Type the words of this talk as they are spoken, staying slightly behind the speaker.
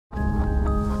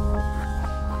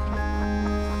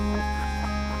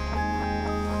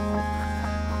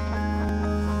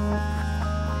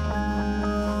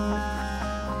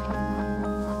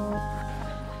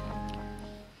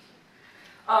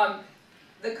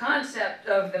concept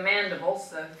of the Mandibles,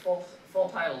 the full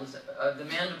title is The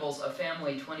Mandibles, A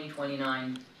Family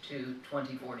 2029 to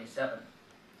 2047.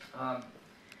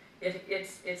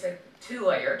 It's a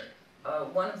two-layered.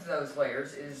 One of those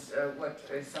layers is what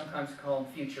is sometimes called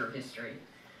future history.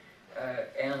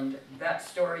 And that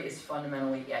story is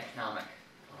fundamentally economic.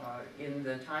 In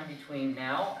the time between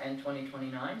now and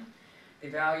 2029, the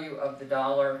value of the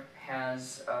dollar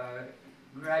has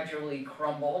gradually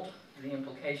crumbled. The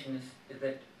implication is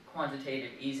that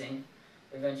quantitative easing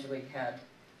eventually had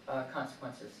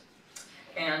consequences.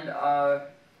 And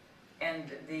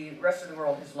the rest of the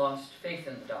world has lost faith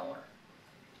in the dollar.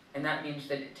 And that means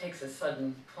that it takes a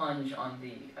sudden plunge on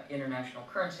the international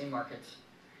currency markets.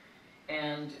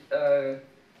 And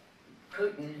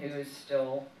Putin, who is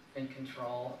still in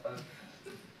control of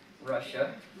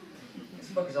Russia, this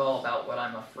book is all about what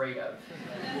I'm afraid of,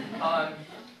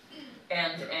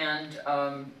 and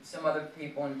some other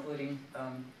people, including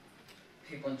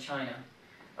people in China,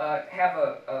 have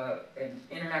an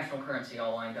international currency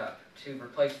all lined up to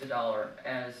replace the dollar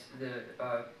as the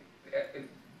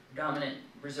dominant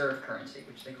reserve currency,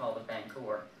 which they call the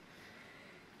Bancor.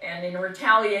 And in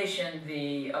retaliation,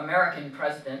 the American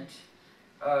president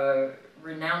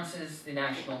renounces the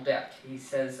national debt. He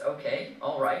says, okay,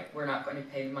 all right, we're not going to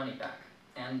pay the money back.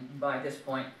 And by this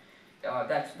point,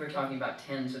 we're talking about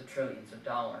tens of trillions of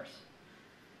dollars.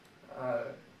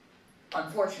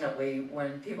 Unfortunately,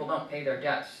 when people don't pay their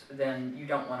debts, then you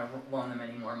don't want to loan them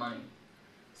any more money.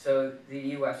 So the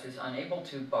U.S. is unable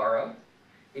to borrow.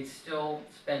 It's still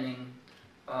spending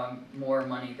more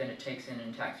money than it takes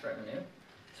in tax revenue.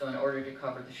 So in order to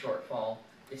cover the shortfall,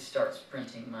 it starts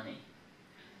printing money.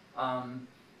 And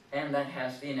that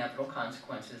has the inevitable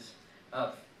consequences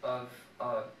of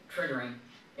triggering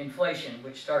inflation,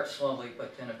 which starts slowly,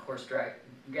 but then of course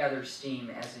gathers steam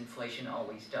as inflation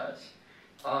always does.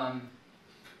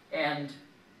 And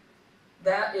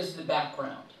that is the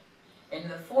background. In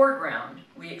the foreground,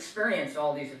 we experience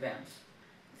all these events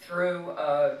through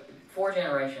 4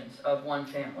 generations of one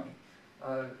family,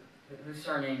 whose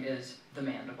surname is the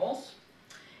Mandibles.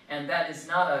 And that is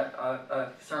not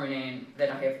a surname that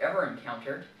I have ever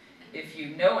encountered. If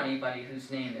you know anybody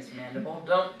whose name is Mandible,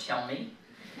 don't tell me,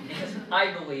 because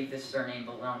I believe this surname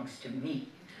belongs to me.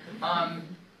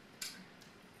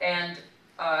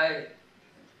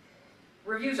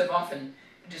 Reviews have often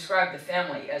described the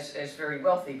family as very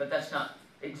wealthy, but that's not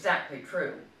exactly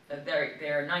true.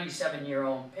 Their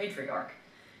 97-year-old patriarch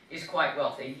is quite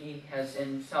wealthy. He has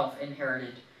himself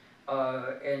inherited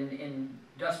an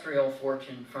industrial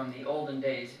fortune from the olden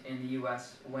days in the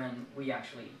U.S. when we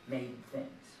actually made things.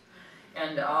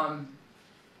 And,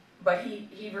 but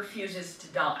he refuses to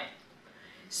die.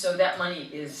 So that money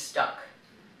is stuck,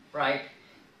 right?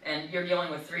 And you're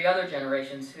dealing with 3 other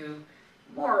generations who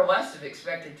more or less have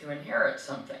expected to inherit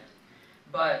something.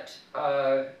 But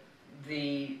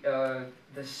the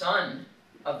son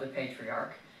of the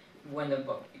patriarch, when the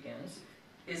book begins,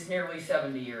 is nearly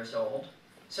 70 years old.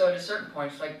 So at a certain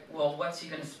point, it's like, well, what's he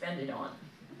going to spend it on?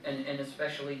 An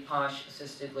especially posh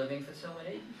assisted living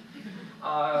facility?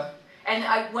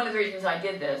 One of the reasons I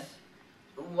did this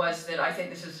was that I think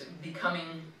this is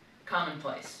becoming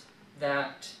commonplace,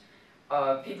 that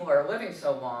people are living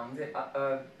so long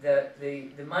that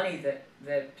the money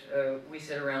that we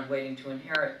sit around waiting to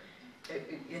inherit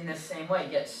in this same way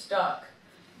gets stuck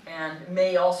and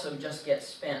may also just get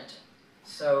spent.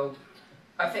 So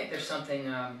I think there's something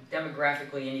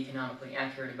demographically and economically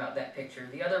accurate about that picture.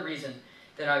 The other reason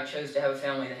that I chose to have a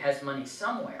family that has money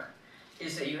somewhere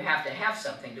is that you have to have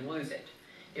something to lose it.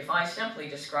 If I simply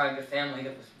described a family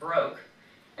that was broke,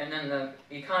 and then the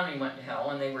economy went to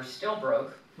hell and they were still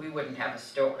broke, we wouldn't have a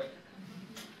story.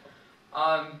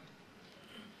 I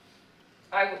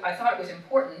thought it was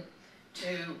important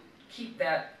to keep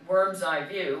that worm's eye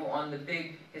view on the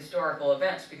big historical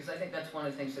events, because I think that's one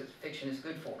of the things that fiction is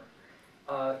good for.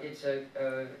 It's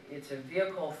a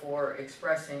vehicle for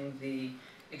expressing the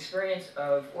experience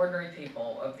of ordinary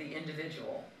people, of the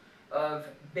individual, of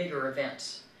bigger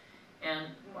events. And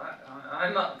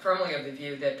I'm firmly of the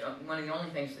view that one of the only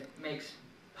things that makes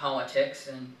politics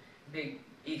and big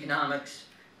economics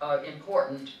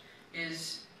important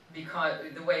is because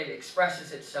the way it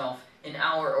expresses itself in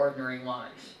our ordinary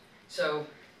lives. So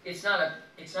it's not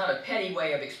a petty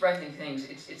way of expressing things.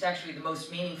 It's actually the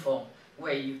most meaningful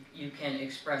way you can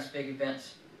express big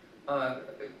events,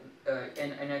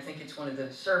 and I think it's one of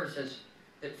the services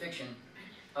that fiction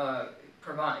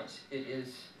provides.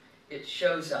 It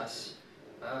shows us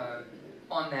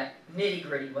on that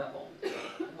nitty-gritty level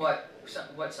what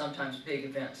sometimes big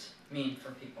events mean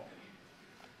for people.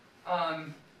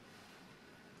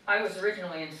 I I was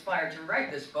originally inspired to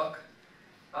write this book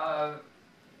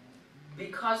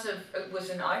because it was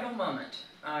an idle moment.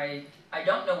 I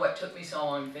don't know what took me so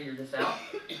long to figure this out,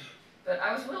 but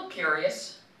I was a little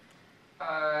curious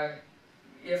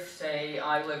if, say,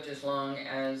 I lived as long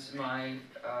as my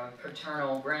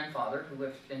paternal grandfather, who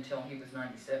lived until he was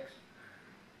 96,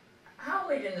 how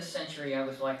late in the century I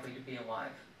was likely to be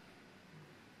alive.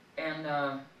 And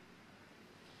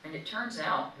it turns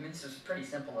out, I mean, this is pretty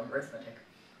simple arithmetic,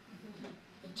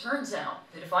 it turns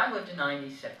out that if I live to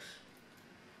 96,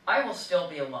 I will still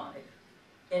be alive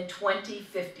in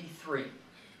 2053.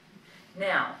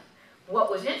 Now,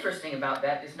 what was interesting about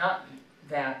that is not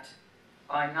that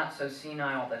I'm not so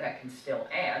senile that I can still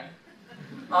add,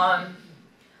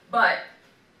 but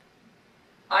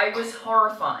I was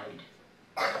horrified.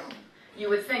 You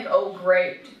would think, oh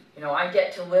great, you know, I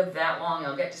get to live that long,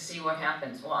 I'll get to see what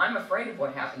happens. Well, I'm afraid of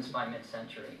what happens by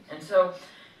mid-century. And so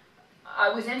I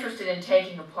was interested in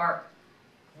taking apart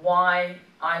why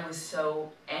I was so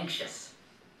anxious,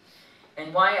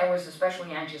 and why I was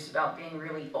especially anxious about being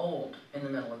really old in the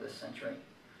middle of this century.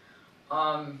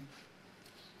 I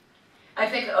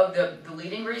think the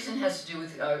leading reason has to do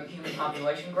with human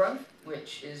population growth,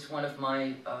 which is one of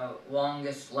my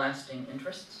longest lasting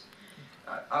interests.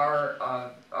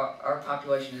 Our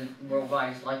population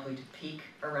worldwide is likely to peak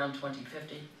around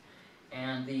 2050,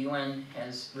 and the UN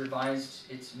has revised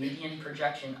its median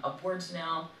projection upwards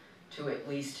now to at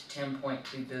least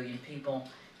 10.2 billion people.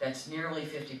 That's nearly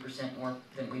 50% more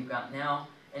than we've got now,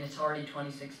 and it's already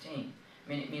 2016. I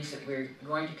mean, it means that we're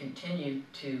going to continue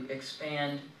to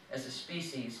expand as a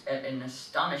species at an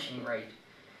astonishing rate,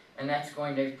 and that's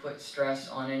going to put stress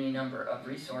on any number of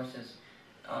resources.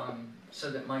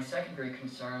 So that my secondary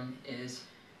concern is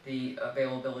the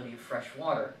availability of fresh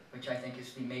water, which I think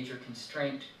is the major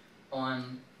constraint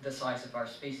on the size of our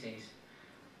species.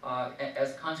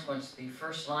 As a consequence, the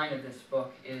first line of this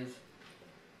book is,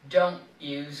 don't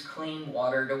use clean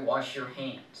water to wash your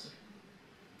hands.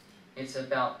 It's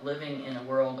about living in a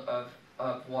world of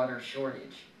water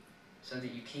shortage, so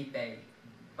that you keep a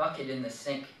bucket in the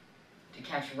sink to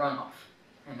catch runoff,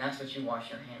 and that's what you wash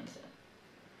your hands in.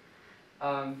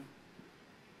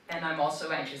 And I'm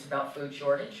also anxious about food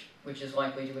shortage, which is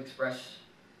likely to express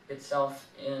itself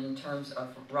in terms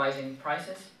of rising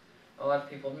prices. A lot of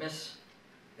people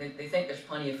they think there's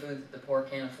plenty of food that the poor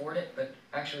can't afford it, but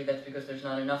actually that's because there's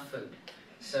not enough food.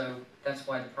 So that's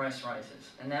why the price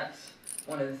rises. And that's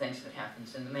one of the things that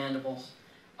happens in the Mandibles.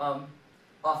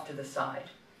 Off to the side,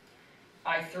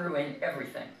 I threw in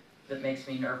everything that makes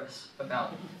me nervous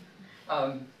about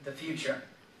the future.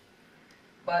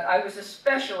 But I was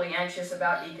especially anxious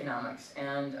about economics,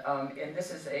 and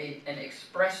this is an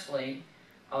expressly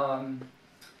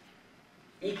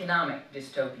economic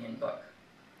dystopian book.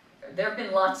 There have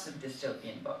been lots of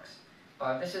dystopian books.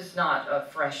 This is not a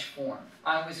fresh form.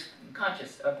 I was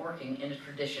conscious of working in a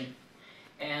tradition,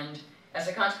 and as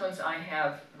a consequence, I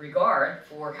have regard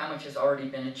for how much has already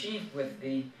been achieved with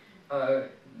the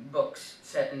books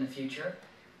set in the future.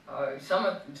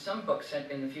 Some books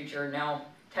set in the future are now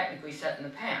technically set in the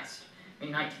past. I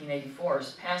mean, 1984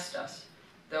 is past us,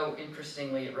 though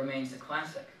interestingly it remains a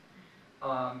classic.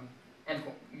 And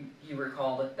you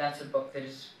recall that that's a book that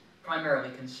is primarily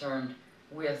concerned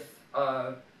with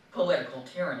political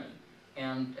tyranny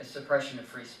and suppression of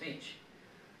free speech.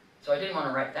 So I didn't want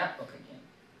to write that book again.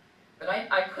 But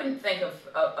I couldn't think of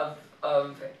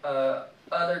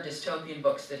other dystopian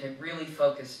books that had really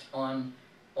focused on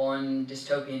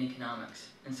dystopian economics.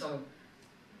 And so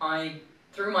I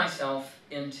threw myself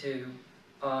into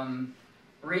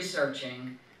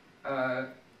researching a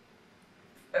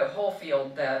whole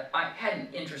field that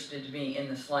hadn't interested me in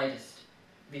the slightest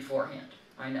beforehand.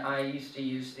 I used to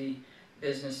use the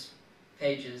business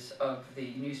pages of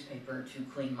the newspaper to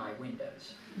clean my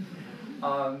windows.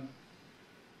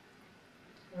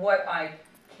 What I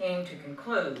came to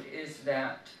conclude is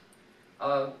that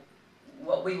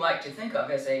what we like to think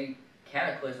of as a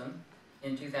cataclysm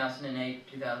in 2008,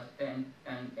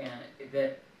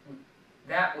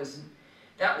 that was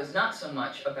not so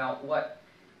much about what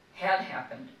had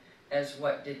happened as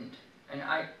what didn't. And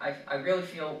I really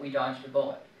feel we dodged a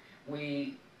bullet.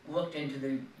 We looked into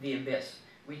the abyss.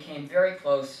 We came very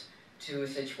close to a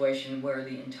situation where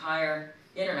the entire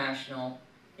international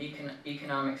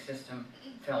economic system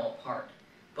fell apart.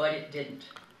 But it didn't.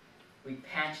 We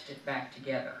patched it back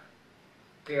together,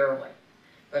 barely.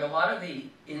 But a lot of the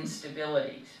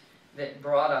instabilities that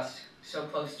brought us so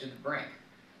close to the brink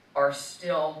are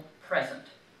still present.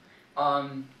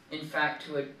 In fact,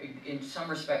 in some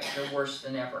respects, they're worse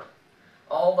than ever.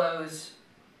 All those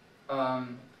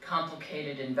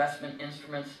complicated investment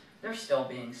instruments they're still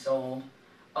being sold.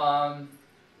 And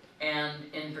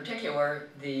in particular,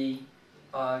 the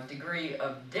degree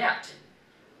of debt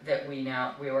that we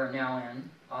are now in,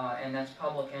 and that's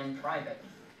public and private,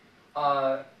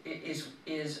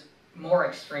 is more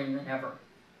extreme than ever.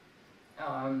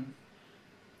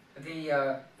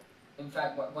 In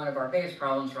fact, one of our biggest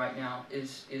problems right now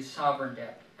is sovereign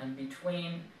debt. And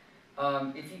between,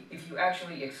 if you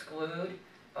actually exclude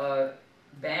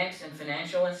banks and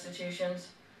financial institutions,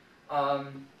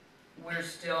 we're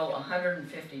still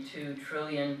 $152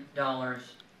 trillion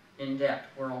in debt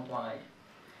worldwide.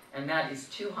 And that is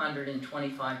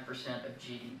 225% of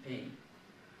GDP.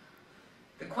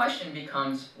 The question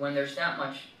becomes, when there's that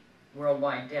much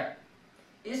worldwide debt,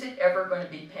 is it ever going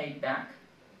to be paid back?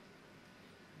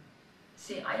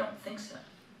 See, I don't think so.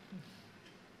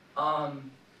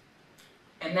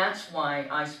 And that's why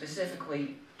I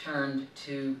specifically turned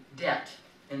to debt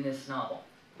in this novel.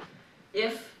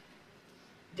 If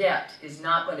debt is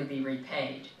not going to be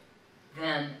repaid,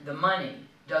 then the money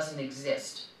doesn't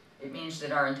exist. It means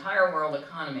that our entire world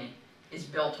economy is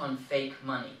built on fake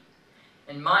money.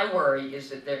 And my worry is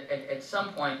that at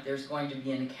some point there's going to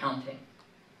be an accounting,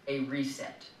 a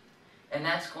reset. And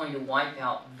that's going to wipe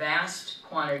out vast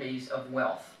quantities of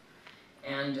wealth,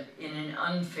 and in an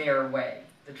unfair way.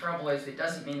 The trouble is, it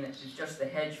doesn't mean that it's just the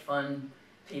hedge fund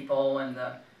people and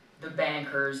the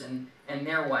bankers and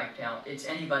they're wiped out. It's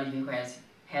anybody who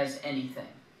has anything.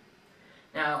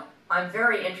 Now, I'm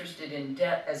very interested in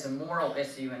debt as a moral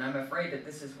issue, and I'm afraid that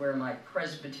this is where my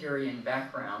Presbyterian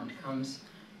background comes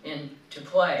into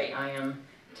play. I am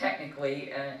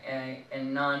technically a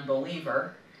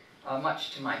non-believer,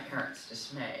 much to my parents'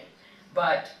 dismay.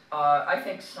 But I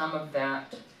think some of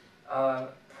that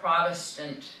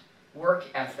Protestant work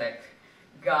ethic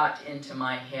got into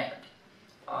my head.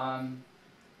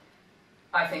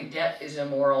 I think debt is a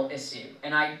moral issue,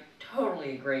 and I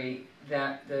totally agree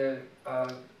that the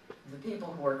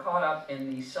people who were caught up in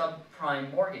the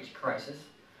subprime mortgage crisis,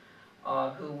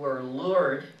 who were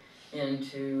lured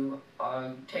into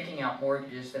taking out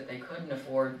mortgages that they couldn't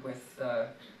afford with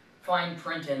fine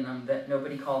print in them that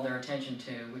nobody called their attention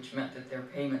to, which meant that their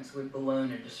payments would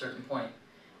balloon at a certain point,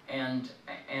 and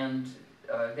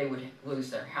they would lose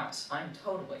their house. I'm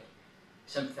totally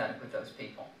sympathetic with those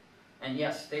people. And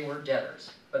yes, they were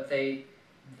debtors, but they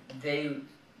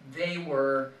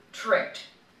were tricked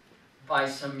by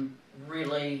some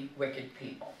really wicked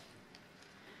people.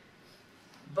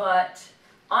 But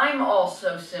I'm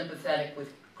also sympathetic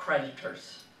with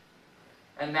creditors,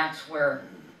 and that's where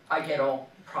I get all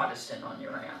Protestant on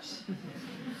your ass.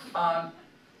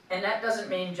 And that doesn't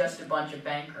mean just a bunch of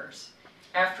bankers.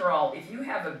 After all, if you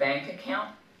have a bank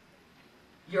account,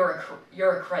 you're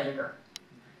a creditor.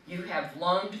 You have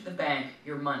loaned the bank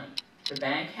your money. The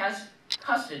bank has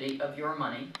custody of your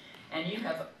money, and you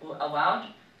have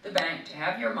allowed the bank to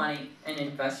have your money and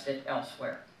invest it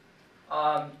elsewhere.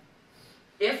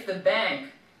 If the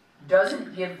bank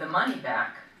doesn't give the money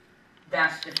back,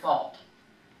 that's default.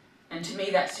 And to me,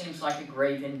 that seems like a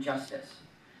grave injustice.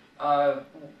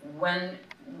 When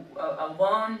a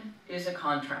loan is a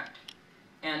contract,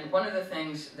 and one of the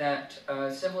things that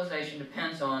civilization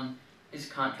depends on is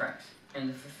contracts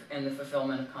and the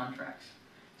fulfillment of contracts.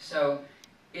 So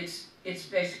it's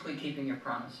basically keeping your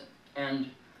promise.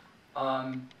 And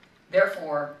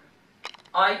therefore,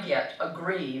 I get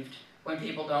aggrieved when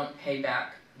people don't pay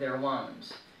back their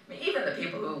loans. I mean, even the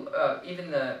people who,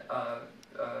 even the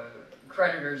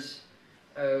creditors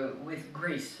with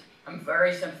Greece. I'm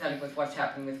very sympathetic with what's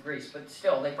happening with Greece, but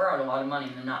still, they borrowed a lot of money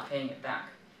and they're not paying it back.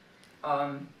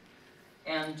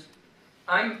 And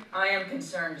I am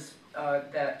concerned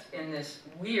that in this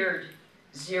weird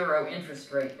zero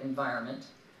interest rate environment,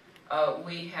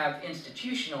 we have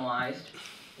institutionalized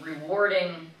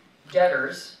rewarding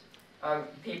debtors,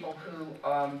 people who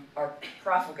are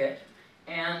profligate,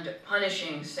 and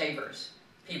punishing savers,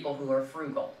 people who are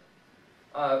frugal.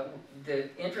 The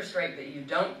interest rate that you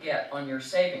don't get on your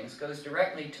savings goes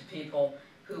directly to people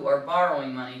who are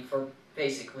borrowing money for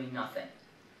basically nothing.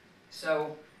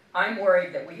 So I'm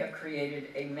worried that we have created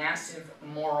a massive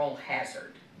moral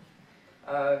hazard.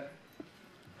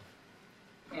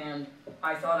 And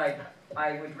I thought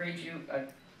I would read you a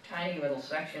tiny little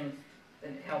section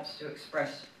that helps to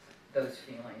express those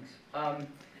feelings.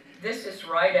 This is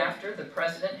right after the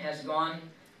president has gone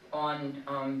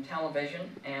on television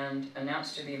and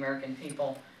announced to the American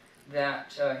people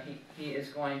that he is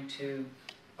going to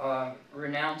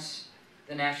renounce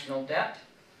the national debt.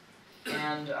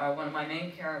 And one of my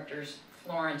main characters,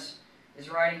 Florence, is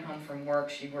riding home from work.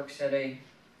 She works at a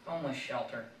homeless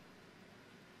shelter.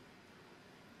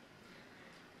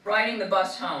 Riding the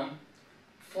bus home,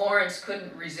 Florence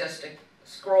couldn't resist a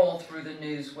scroll through the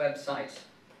news websites.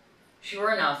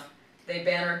 Sure enough, they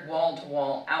bannered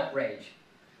wall-to-wall outrage.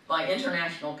 By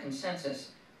international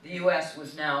consensus, the U.S.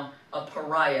 was now a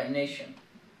pariah nation.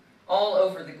 All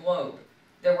over the globe,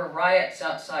 there were riots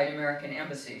outside American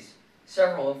embassies,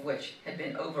 several of which had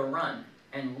been overrun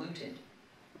and looted.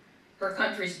 Her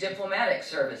country's diplomatic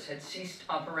service had ceased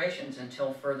operations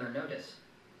until further notice.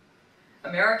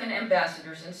 American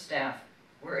ambassadors and staff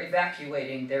were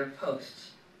evacuating their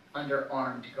posts under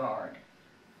armed guard.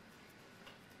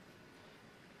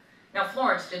 Now,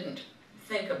 Florence didn't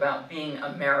think about being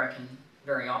American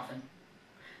very often,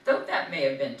 though that may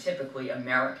have been typically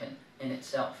American in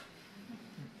itself.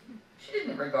 She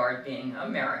didn't regard being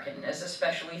American as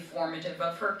especially formative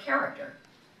of her character,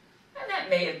 and that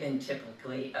may have been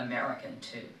typically American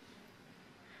too.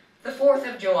 The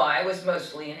 4th of July was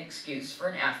mostly an excuse for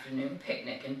an afternoon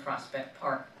picnic in Prospect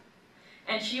Park,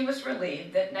 and she was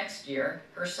relieved that next year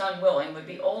her son Willing would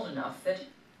be old enough that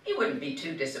he wouldn't be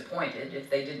too disappointed if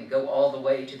they didn't go all the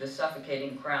way to the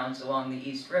suffocating crowds along the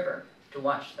East River to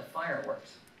watch the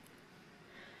fireworks.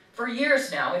 For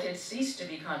years now, it had ceased to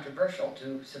be controversial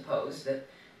to suppose that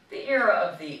the era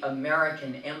of the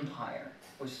American Empire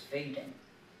was fading.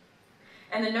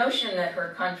 And the notion that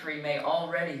her country may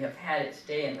already have had its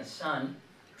day in the sun,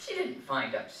 she didn't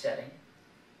find upsetting.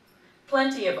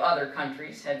 Plenty of other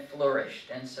countries had flourished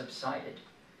and subsided,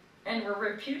 and were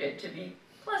reputed to be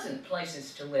pleasant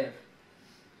places to live.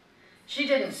 She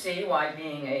didn't see why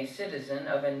being a citizen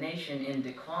of a nation in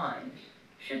decline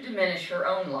should diminish her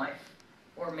own life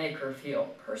or make her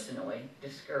feel personally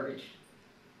discouraged.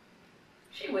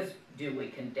 She was duly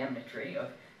condemnatory of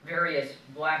various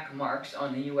black marks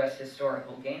on the U.S.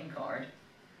 historical game card,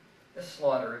 the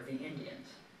slaughter of the Indians,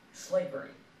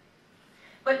 slavery,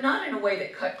 but not in a way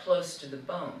that cut close to the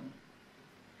bone.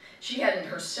 She hadn't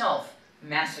herself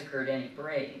massacred any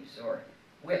braves or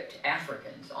whipped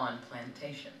Africans on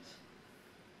plantations.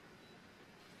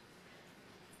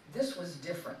 This was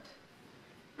different.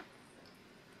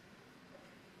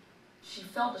 She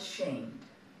felt ashamed.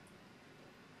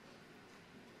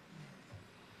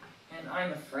 And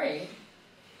I'm afraid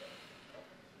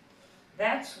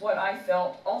that's what I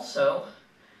felt also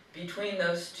between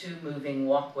those two moving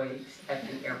walkways at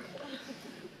the airport.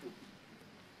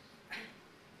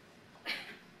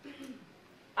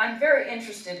 I'm very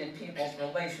interested in people's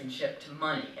relationship to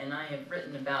money, and I have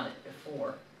written about it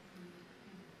before.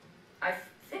 I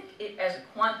think it, as a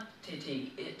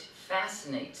quantity, it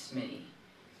fascinates me,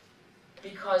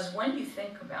 because when you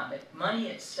think about it, money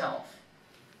itself,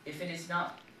 if it is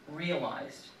not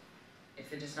realized,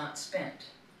 if it is not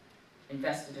spent,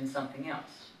 invested in something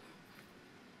else,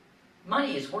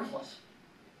 money is worthless.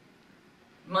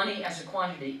 Money as a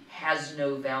quantity has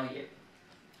no value.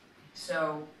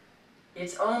 So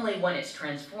it's only when it's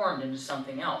transformed into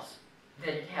something else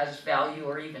that it has value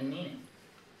or even meaning.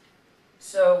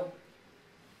 So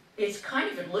it's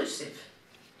kind of elusive.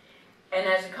 And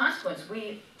as a consequence,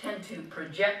 we tend to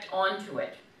project onto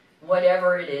it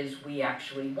whatever it is we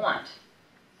actually want.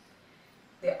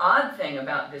 The odd thing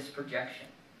about this projection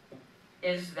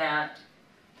is that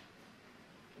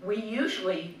we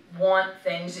usually want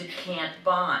things it can't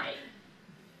buy,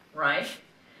 right?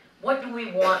 What do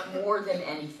we want more than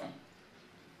anything?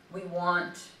 We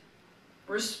want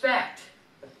respect.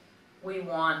 We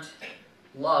want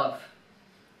love.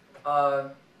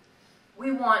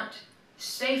 We want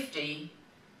safety,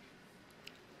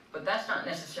 but that's not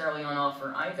necessarily on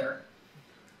offer either.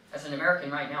 As an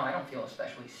American right now, I don't feel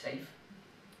especially safe.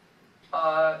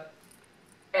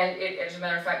 And as a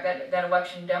matter of fact, that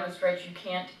election demonstrates you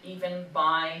can't even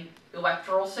buy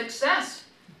electoral success.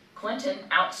 Clinton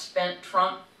outspent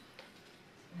Trump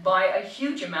by a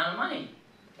huge amount of money.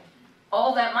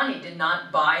 All that money did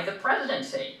not buy the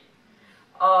presidency.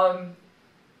 And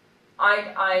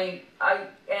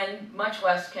much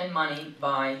less can money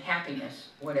buy happiness,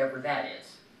 whatever that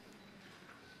is.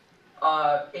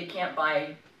 It can't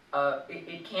buy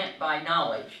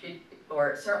knowledge,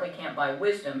 or it certainly can't buy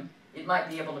wisdom. It might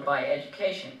be able to buy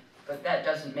education, but that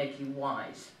doesn't make you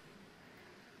wise.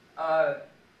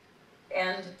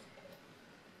 And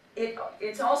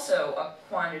it's also a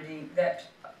quantity that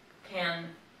can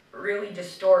really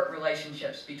distort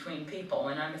relationships between people,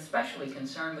 and I'm especially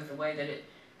concerned with the way that it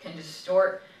can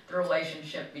distort the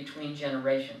relationship between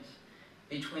generations,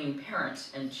 between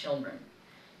parents and children,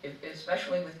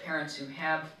 especially with parents who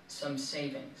have some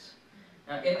savings.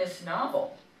 Now, in this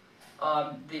novel,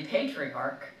 the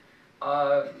patriarch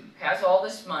has all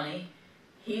this money.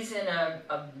 He's in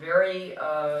a very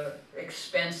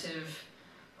expensive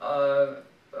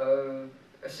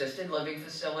assisted living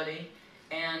facility,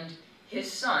 and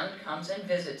his son comes and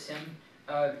visits him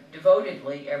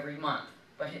devotedly every month.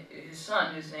 But his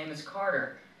son, whose name is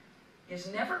Carter,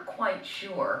 is never quite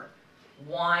sure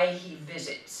why he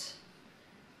visits.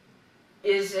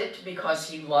 Is it because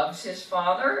he loves his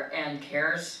father and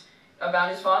cares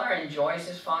about his father, and enjoys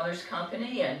his father's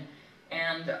company,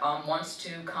 and wants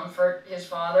to comfort his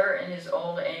father in his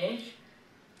old age?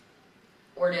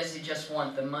 Or does he just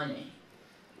want the money?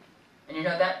 And you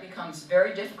know, that becomes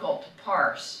very difficult to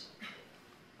parse.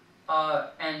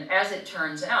 And as it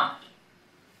turns out,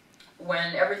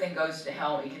 when everything goes to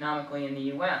hell economically in the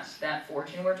U.S., that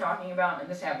fortune we're talking about, and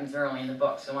this happens early in the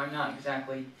book, so I'm not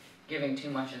exactly giving too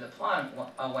much of the plot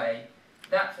away,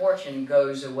 that fortune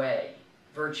goes away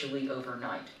virtually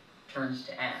overnight, turns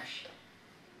to ash.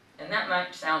 And that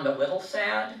might sound a little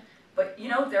sad, but you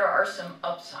know, there are some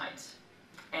upsides.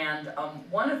 And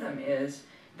one of them is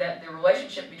that the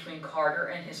relationship between Carter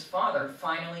and his father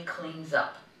finally cleans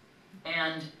up.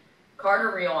 And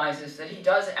Carter realizes that he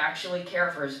does actually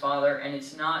care for his father, and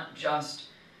it's not just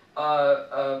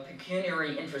a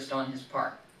pecuniary interest on his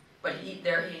part. But he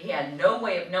had no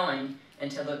way of knowing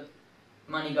until the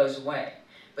money goes away.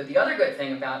 But the other good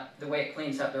thing about the way it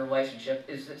cleans up the relationship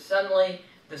is that suddenly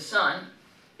the son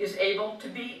is able to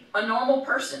be a normal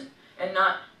person and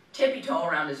not tippy-toe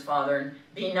around his father and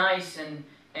be nice and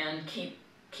keep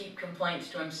complaints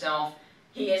to himself.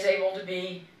 He is able to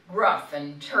be gruff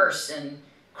and terse and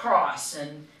cross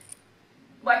and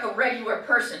like a regular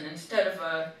person instead of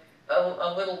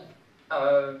a little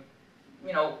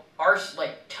you know, arse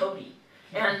like Toby.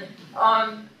 And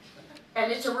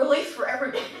it's a relief for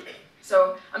everyone.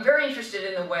 So I'm very interested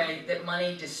in the way that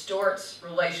money distorts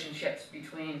relationships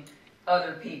between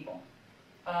other people.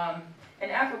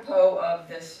 And apropos of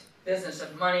this business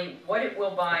of money, what it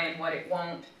will buy and what it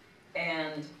won't,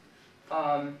 and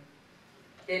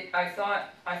I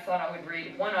thought I would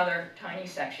read one other tiny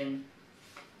section.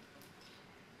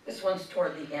 This one's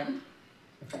toward the end,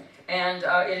 and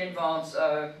it involves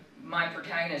my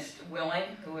protagonist, Willing,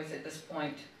 who is at this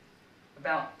point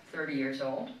about 30 years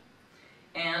old,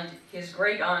 and his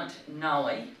great-aunt,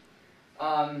 Nolly,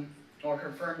 or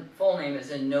her full name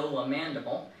is Enola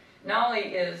Mandible.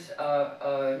 Nolly is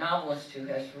a novelist who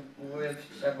has lived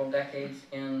several decades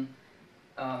in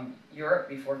Europe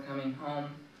before coming home,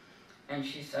 and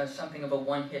she's something of a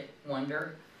one-hit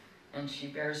wonder, and she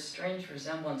bears strange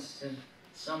resemblance to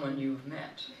someone you've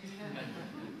met.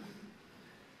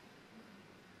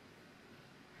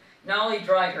 Nolly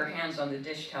dried her hands on the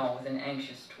dish towel with an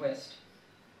anxious twist.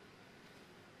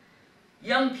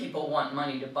 Young people want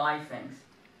money to buy things,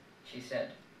 she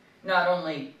said. Not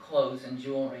only clothes and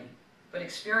jewelry, but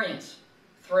experience,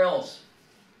 thrills.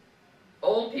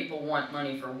 Old people want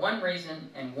money for one reason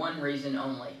and one reason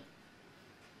only: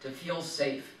 to feel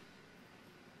safe.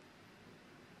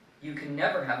 You can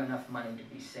never have enough money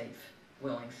to be safe,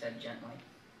 Willing said gently.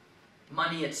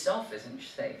 Money itself isn't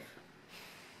safe.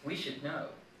 We should know.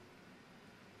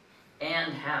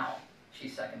 And how, she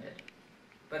seconded.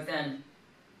 But then,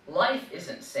 life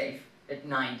isn't safe at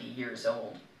 90 years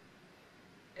old.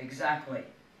 Exactly,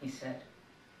 he said.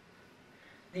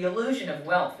 The illusion of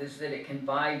wealth is that it can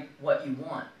buy what you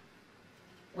want,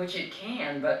 which it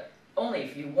can, but only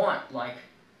if you want, like,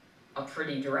 a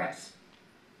pretty dress.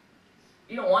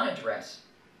 You don't want a dress.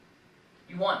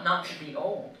 You want not to be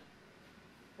old.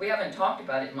 We haven't talked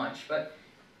about it much, but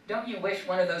don't you wish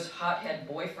one of those hothead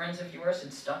boyfriends of yours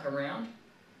had stuck around?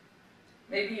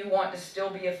 Maybe you want to still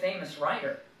be a famous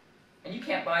writer, and you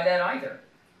can't buy that either.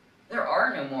 There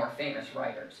are no more famous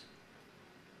writers.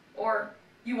 Or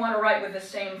you want to write with the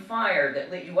same fire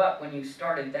that lit you up when you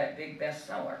started that big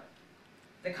bestseller.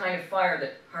 The kind of fire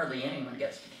that hardly anyone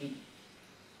gets to keep.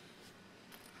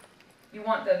 You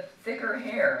want the thicker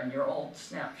hair in your old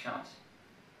snapshots.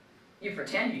 You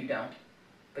pretend you don't,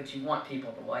 but you want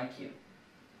people to like you.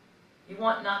 You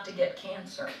want not to get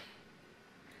cancer.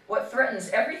 What threatens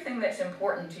everything that's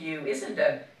important to you isn't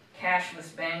a cashless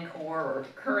Bancor or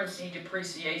currency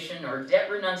depreciation or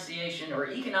debt renunciation or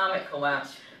economic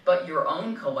collapse, but your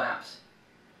own collapse.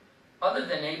 Other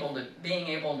than being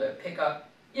able to pick up,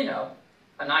 you know,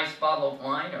 a nice bottle of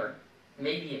wine or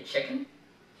maybe a chicken.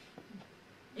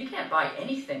 You can't buy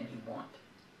anything you want.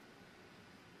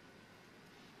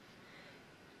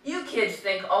 You kids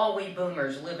think all we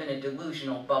boomers live in a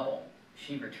delusional bubble,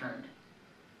 she returned.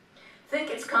 Think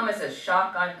it's come as a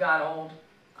shock I've got old?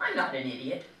 I'm not an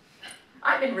idiot.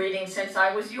 I've been reading since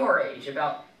I was your age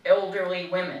about elderly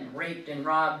women raped and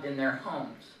robbed in their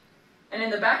homes. And in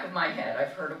the back of my head,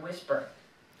 I've heard a whisper.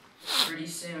 Pretty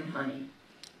soon, honey,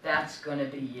 that's gonna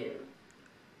be you.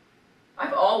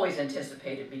 I've always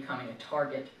anticipated becoming a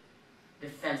target.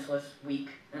 defenseless, weak,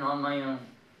 and on my own.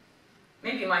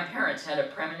 Maybe my parents had a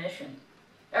premonition.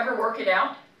 Ever work it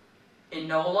out?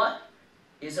 Enola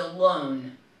is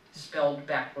alone, spelled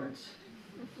backwards.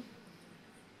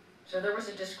 So there was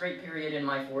a discrete period in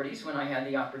my 40s when I had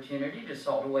the opportunity to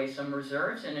salt away some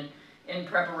reserves, and in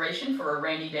preparation for a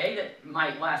rainy day that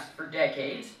might last for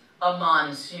decades, a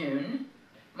monsoon,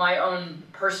 my own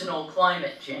personal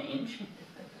climate change.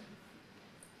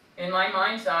 In my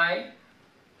mind's eye,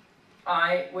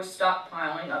 I was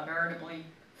stockpiling a veritably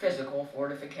physical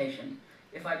fortification.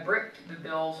 If I bricked the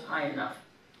bills high enough,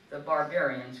 the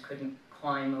barbarians couldn't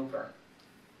climb over.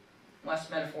 Less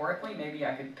metaphorically, maybe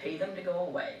I could pay them to go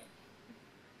away.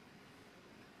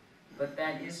 But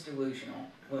that is delusional,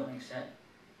 Willing said.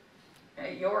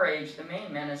 At your age, the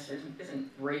main menace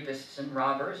isn't rapists and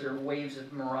robbers or waves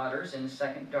of marauders in the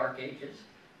second dark ages,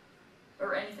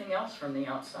 or anything else from the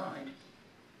outside.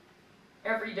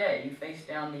 Every day you face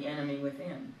down the enemy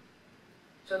within.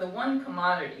 So the one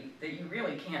commodity that you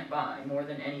really can't buy more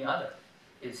than any other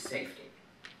is safety.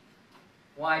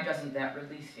 Why doesn't that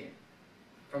release you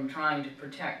from trying to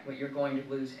protect what you're going to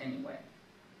lose anyway?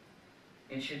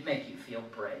 It should make you feel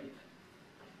brave.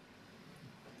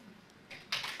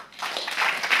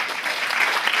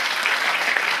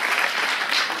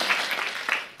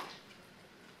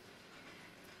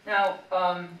 Now,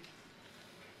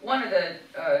 one of the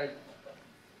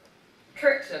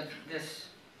tricks of this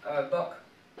book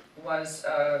was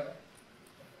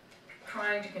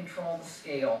trying to control the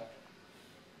scale.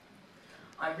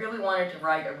 I really wanted to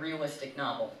write a realistic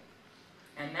novel,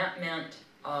 and that meant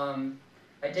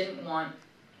I didn't want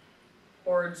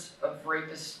hordes of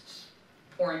rapists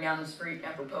pouring down the street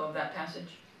apropos of that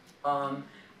passage. I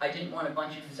didn't want a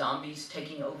bunch of zombies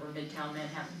taking over Midtown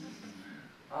Manhattan.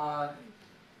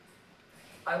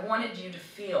 I wanted you to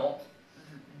feel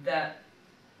that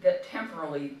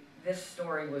temporally this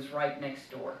story was right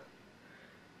next door,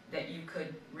 that you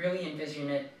could really envision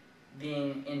it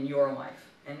being in your life.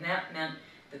 And that meant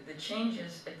that the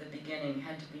changes at the beginning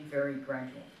had to be very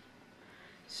gradual.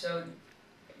 So,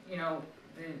 you know,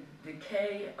 the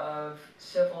decay of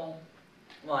civil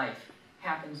life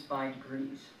happens by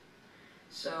degrees.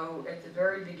 So at the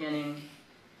very beginning,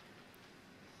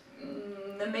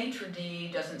 the maitre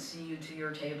d' doesn't see you to your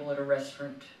table at a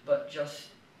restaurant, but just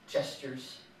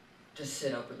gestures to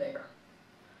sit over there.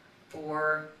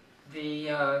 Or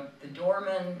the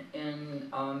doormen in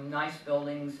nice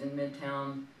buildings in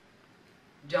Midtown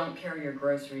don't carry your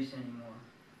groceries anymore,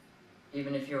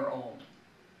 even if you're old.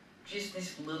 Just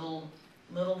these little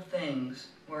things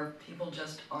where people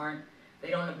just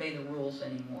they don't obey the rules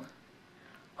anymore.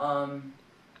 And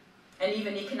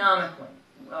even economically,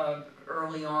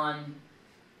 early on,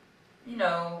 you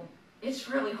know, it's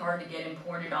really hard to get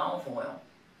imported olive oil,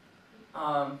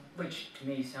 which to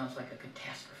me sounds like a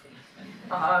catastrophe.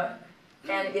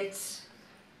 And it's,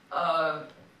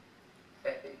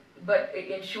 but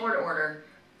in short order,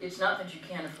 it's not that you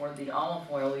can't afford the olive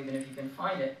oil even if you can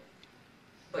find it,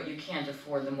 but you can't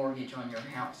afford the mortgage on your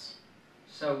house.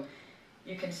 So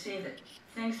you can see that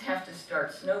things have to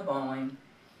start snowballing,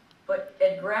 but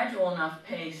at gradual enough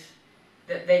pace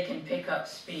that they can pick up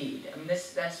speed. I mean,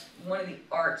 that's one of the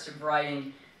arts of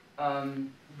writing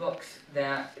books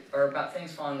that are about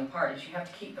things falling apart, is you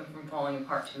have to keep them from falling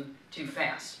apart too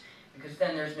fast, because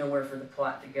then there's nowhere for the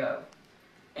plot to go.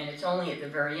 And it's only at the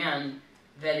very end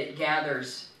that it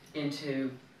gathers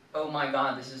into, oh my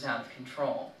God, this is out of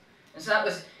control. And so that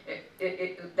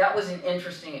was an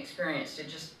interesting experience. It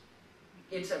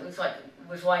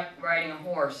was like riding a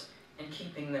horse and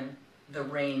keeping the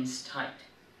reins tight.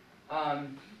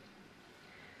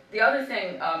 The other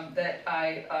thing that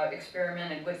I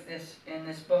experimented with in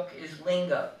this book is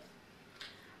lingo,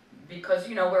 because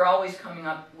you know we're always coming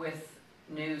up with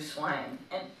new slang,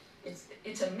 and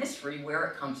it's a mystery where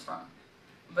it comes from.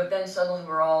 But then suddenly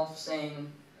we're all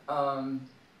saying, I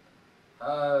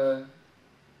don't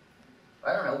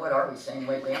know, what are we saying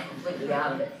lately? I'm completely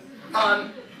out of it.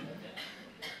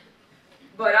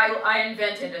 But I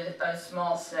invented a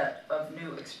small set of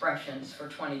new expressions for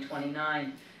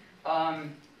 2029.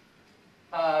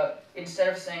 Instead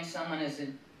of saying someone is a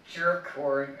jerk,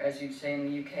 or as you'd say in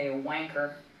the UK, a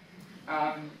wanker,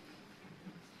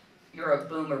 you're a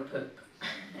boomer poop.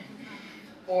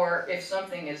 Or if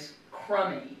something is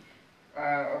crummy,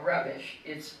 or rubbish,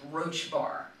 it's roach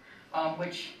bar,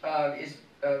 which is,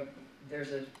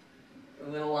 there's a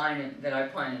little line that I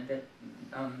planted that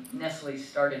Nestle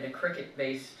started a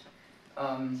cricket-based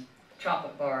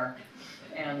chocolate bar,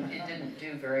 and it didn't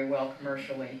do very well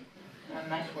commercially. And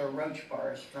that's where roach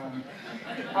bar is from.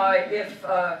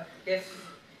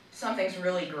 If something's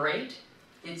really great,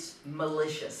 it's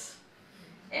malicious.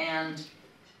 And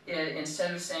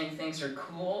instead of saying things are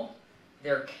cool,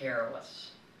 they're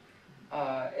careless.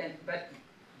 But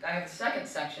I have a second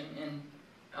section in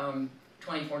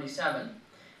 2047,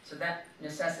 so that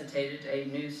necessitated a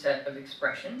new set of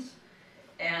expressions.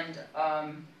 And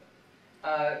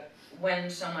when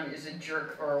someone is a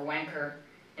jerk or a wanker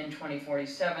in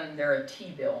 2047, they're a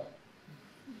T-bill.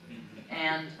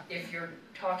 And if you're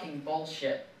talking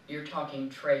bullshit, you're talking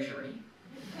treasury.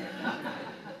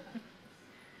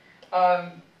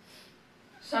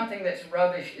 Something that's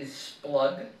rubbish is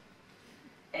splug,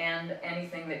 and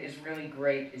anything that is really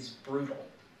great is brutal.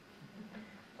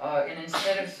 And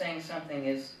instead of saying something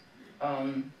is,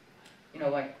 you know,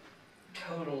 like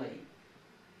totally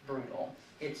brutal,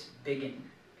 it's biggin.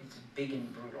 It's big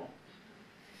and brutal.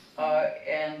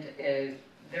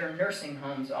 There are nursing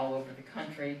homes all over the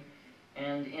country,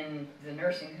 and in the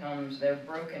nursing homes they're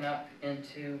broken up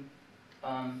into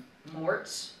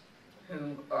morts,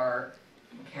 who are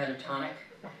catatonic,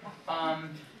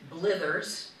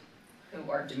 blithers, who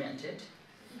are demented,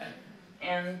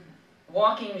 and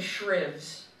walking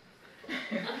shrivs,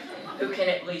 who can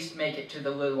at least make it to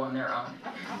the loo on their own.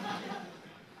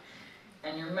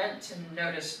 And you're meant to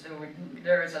notice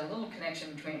there is a little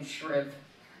connection between shriv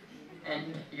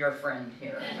and your friend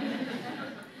here.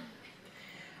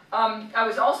 I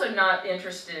was also not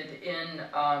interested in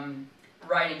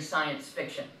writing science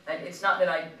fiction. It's not that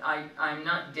I'm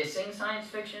not dissing science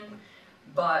fiction,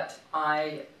 but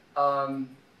I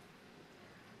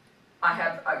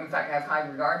have high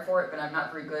regard for it, but I'm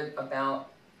not very good about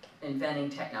inventing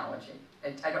technology.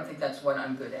 I don't think that's what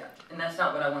I'm good at, and that's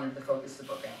not what I wanted to focus the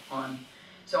book on.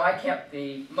 So I kept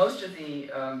most of the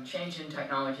change in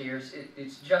technology,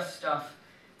 it's just stuff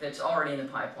that's already in the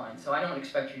pipeline. So I don't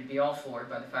expect you to be all floored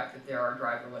by the fact that there are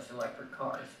driverless electric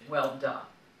cars. Well, duh,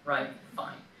 right?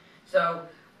 Fine. So,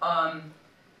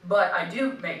 but I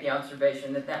do make the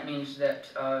observation that means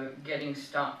that getting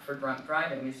stopped for drunk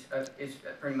driving is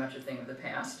pretty much a thing of the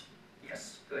past.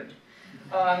 Yes, good.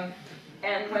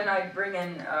 And when I bring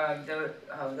in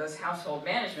those household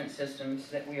management systems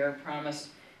that we are promised,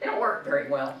 they don't work very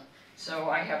well. So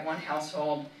I have one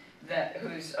household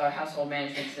whose household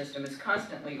management system is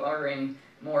constantly ordering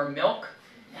more milk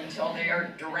until they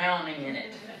are drowning in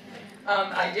it.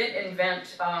 I did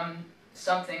invent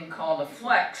something called a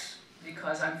flex,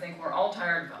 because I think we're all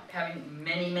tired of having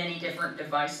many, many different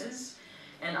devices,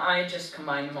 and I just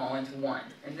combine them all into one.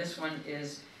 And this one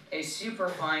is a super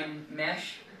fine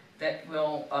mesh that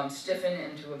will stiffen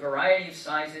into a variety of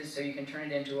sizes, so you can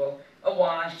turn it into a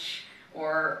watch,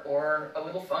 or a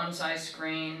little phone-sized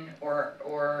screen, or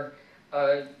more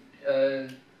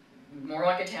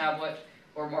like a tablet,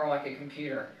 or more like a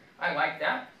computer. I like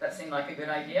that. That seemed like a good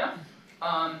idea.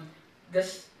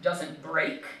 This doesn't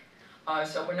break,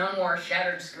 so we're no more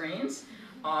shattered screens.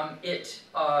 It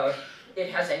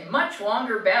has a much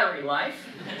longer battery life,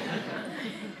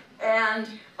 and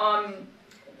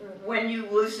when you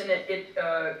loosen it,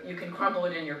 you can crumple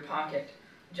it in your pocket,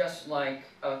 just like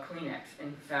Kleenex.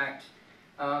 In fact,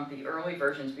 the early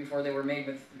versions, before they were made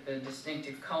with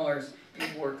distinctive colors,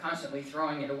 people were constantly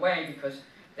throwing it away because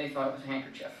they thought it was a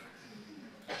handkerchief.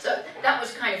 So that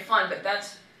was kind of fun, but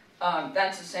that's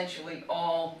essentially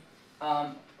all.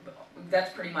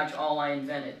 That's pretty much all I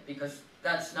invented, because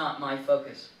that's not my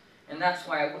focus, and that's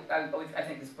why I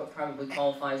think this book probably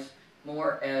qualifies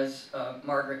more as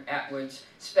Margaret Atwood's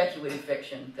speculative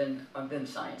fiction than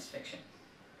science fiction.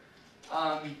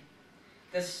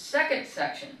 The second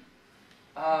section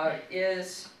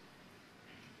is,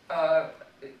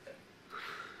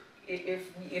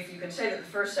 if you can say that the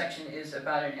first section is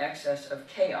about an excess of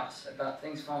chaos, about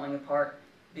things falling apart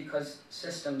because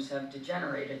systems have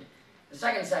degenerated, the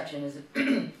second section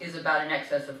is about an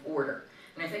excess of order.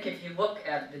 And I think if you look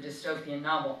at the dystopian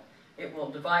novel, it will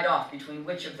divide off between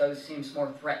which of those seems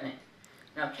more threatening.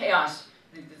 Now, chaos,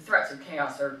 the threats of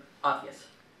chaos are obvious.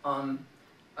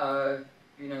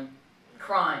 You know,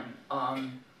 crime,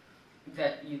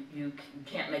 that you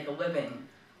can't make a living,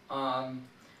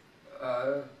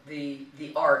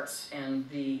 the arts and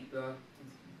the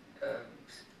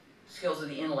skills of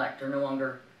the intellect are no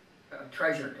longer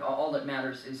treasured. All that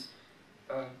matters is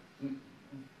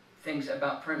things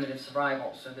about primitive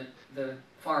survival, so that the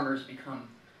farmers become,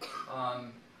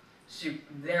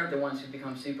 they're the ones who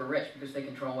become super rich because they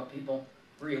control what people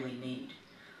really need.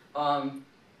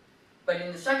 But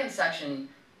in the second section,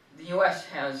 the U.S.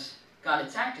 has got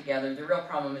its act together. The real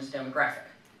problem is demographic,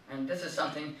 and this is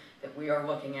something that we are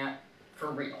looking at for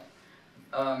real.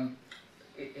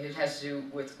 It has to do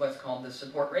with what's called the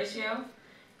support ratio,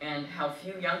 and how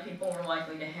few young people we're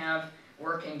likely to have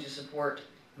working to support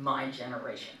my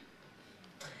generation.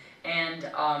 And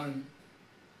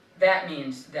that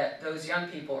means that those young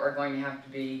people are going to have to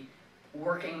be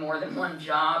working more than one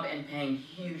job and paying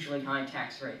hugely high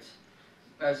tax rates,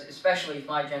 because especially if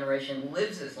my generation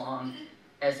lives as long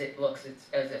as it looks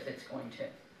as if it's going to.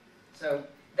 So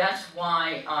that's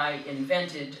why I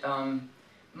invented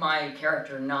my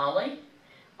character Nolly,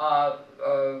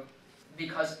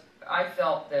 because I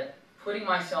felt that putting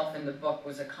myself in the book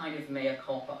was a kind of mea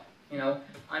culpa. You know,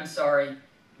 I'm sorry,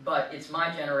 but it's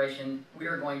my generation,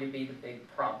 we're going to be the big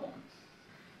problem.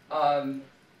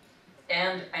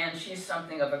 And she's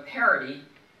something of a parody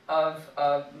of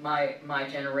my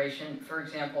generation. For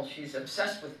example, she's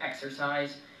obsessed with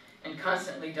exercise and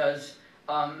constantly does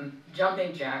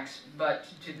jumping jacks, but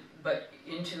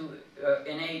into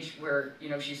an age where, you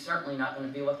know, she's certainly not going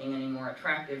to be looking any more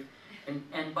attractive.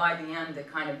 And by the end, the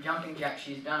kind of jumping jacks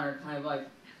she's done are kind of like,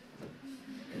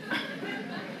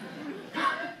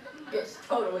 it's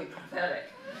totally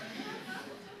pathetic.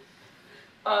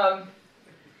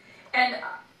 And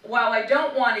while I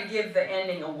don't want to give the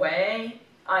ending away,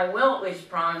 I will at least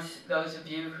promise those of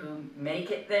you who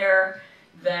make it there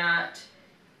that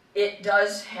it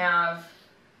does have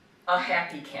a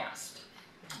happy cast.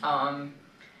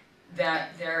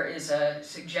 That there is a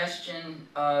suggestion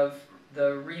of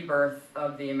the rebirth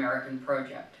of the American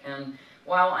project. And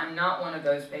while I'm not one of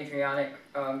those patriotic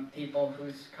people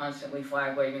who's constantly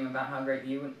flag-waving about how great the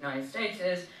United States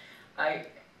is, I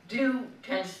do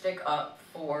tend to stick up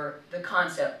for the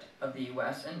concept of the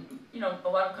U.S. And, you know, a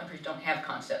lot of countries don't have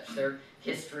concepts. They're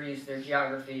histories, they're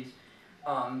geographies.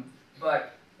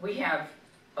 But we have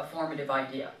a formative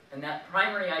idea. And that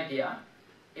primary idea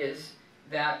is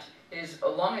that as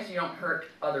long as you don't hurt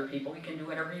other people, you can do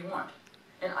whatever you want.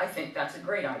 And I think that's a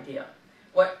great idea.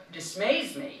 What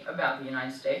dismays me about the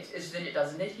United States is that it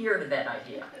doesn't adhere to that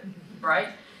idea, right?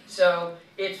 So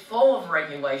it's full of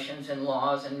regulations and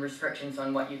laws and restrictions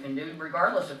on what you can do,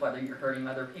 regardless of whether you're hurting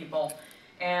other people.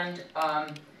 And,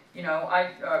 you know,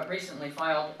 I recently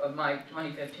filed my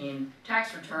 2015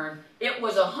 tax return. It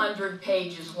was 100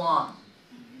 pages long.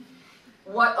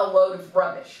 What a load of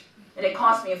rubbish. And it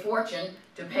cost me a fortune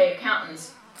to pay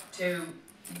accountants to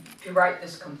write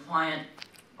this compliant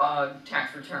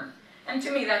tax return. And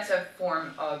to me, that's a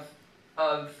form of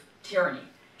tyranny.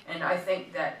 And I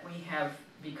think that we have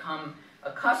become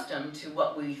accustomed to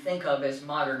what we think of as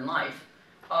modern life.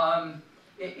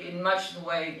 In much the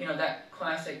way, you know, that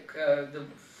classic, the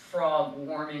frog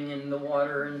warming in the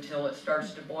water until it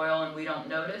starts to boil and we don't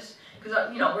notice.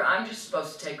 Because, you know, I'm just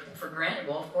supposed to take for granted,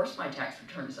 well, of course my tax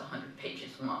return is 100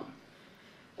 pages long.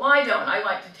 Well, I don't. I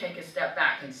like to take a step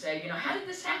back and say, you know, how did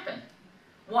this happen?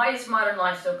 Why is modern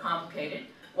life so complicated?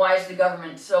 Why is the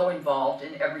government so involved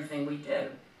in everything we do?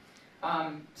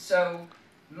 So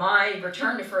my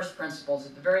return to first principles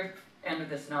at the very end of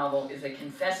this novel is a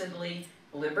confessedly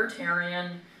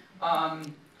libertarian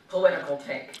political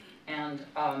take. And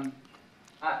I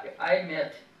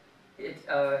admit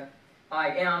I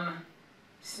am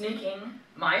sneaking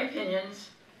my opinions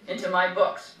into my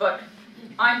books. But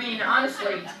I mean,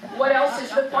 honestly, what else is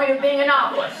the point of being a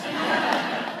novelist?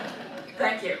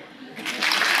 Thank you.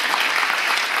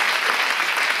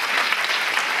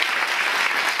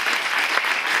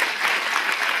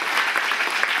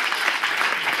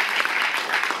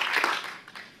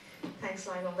 Thanks,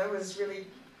 Lionel. That was really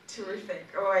terrific.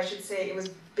 Oh, I should say it was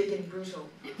big and brutal.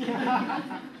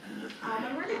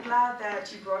 I'm really glad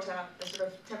that you brought up the sort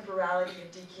of temporality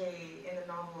of decay in the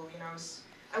novel. You know,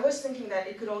 I was thinking that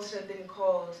it could also have been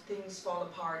called "Things Fall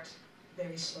Apart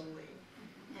Very Slowly."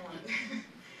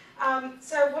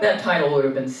 That title would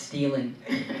have been stealing.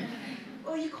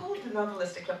 Well, you called the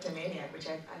novelist a kleptomaniac, which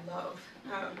I love.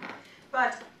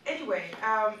 But anyway,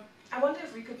 I wonder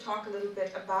if we could talk a little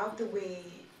bit about the way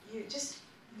you just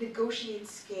negotiate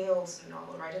scales in the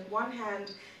novel, right? On one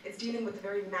hand, it's dealing with the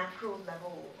very macro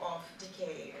level of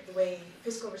decay, the way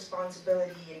fiscal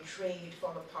responsibility and trade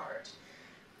fall apart.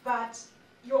 But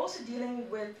you're also dealing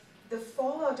with the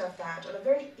fallout of that on a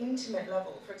very intimate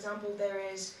level. For example, there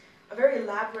is a very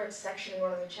elaborate section in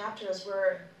one of the chapters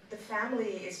where the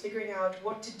family is figuring out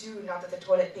what to do now that the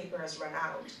toilet paper has run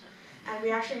out. And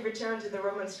we actually return to the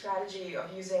Roman strategy of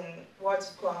using wads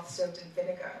of cloth soaked in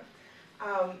vinegar.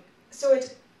 So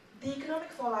the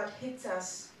economic fallout hits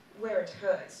us where it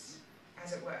hurts,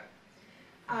 as it were.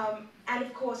 And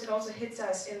of course, it also hits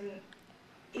us in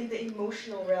the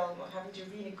emotional realm of having to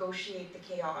renegotiate the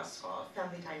chaos of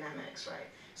family dynamics, right?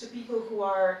 So people who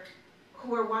are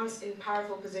once in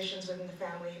powerful positions within the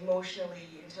family emotionally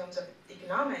in terms of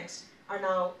economics are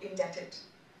now indebted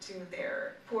to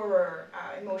their poorer,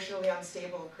 emotionally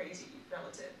unstable, crazy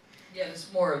relative. Yeah,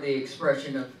 it's more of the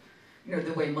expression of, you know,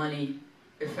 the way money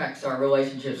affects our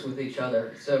relationships with each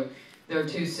other. So there are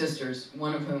two sisters,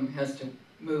 one of whom has to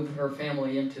move her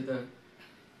family into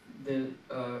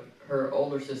her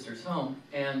older sister's home,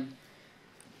 and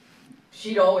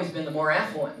she'd always been the more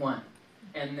affluent one,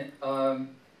 and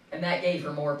that gave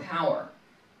her more power.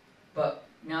 But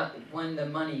now, when the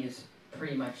money is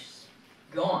pretty much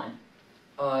gone,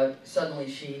 suddenly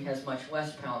she has much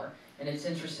less power, and it's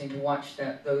interesting to watch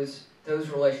those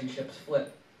relationships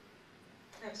flip.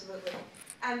 Absolutely.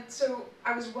 And so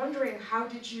I was wondering, how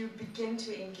did you begin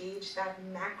to engage that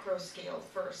macro scale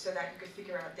first so that you could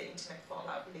figure out the internet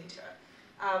fallout later?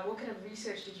 What kind of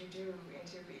research did you do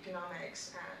into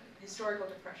economics and historical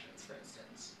depressions, for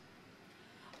instance?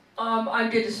 I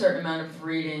did a certain amount of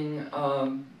reading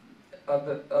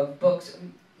of books.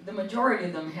 The majority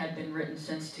of them had been written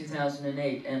since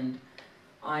 2008, and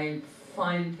I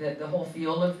find that the whole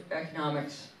field of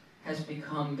economics has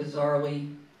become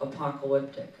bizarrely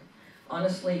apocalyptic.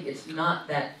 Honestly, it's not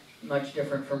that much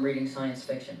different from reading science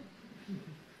fiction.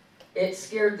 It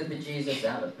scared the bejesus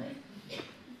out of me.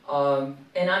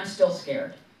 And I'm still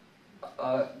scared.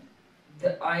 I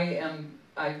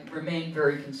remain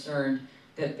very concerned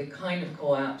that the kind of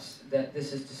collapse that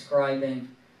this is describing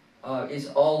is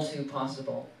all too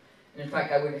possible. And in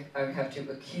fact, I would have to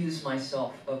accuse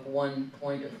myself of one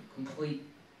point of complete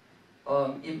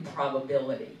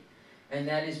improbability. And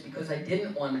that is because I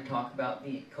didn't want to talk about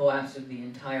the collapse of the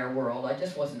entire world. I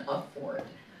just wasn't up for it.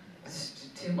 It's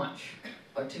too much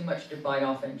to bite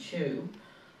off and chew.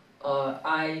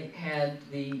 I had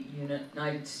the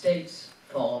United States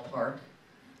fall apart,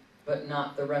 but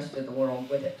not the rest of the world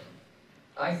with it.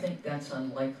 I think that's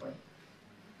unlikely.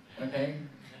 Okay?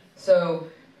 So,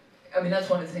 I mean, that's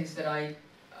one of the things that I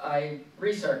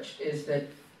researched, is that,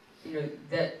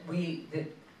 that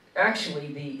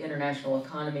actually the international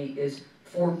economy is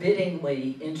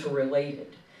forbiddingly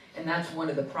interrelated. And that's one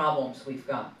of the problems we've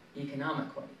got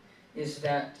economically, is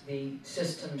that the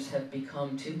systems have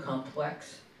become too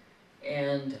complex,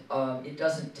 and it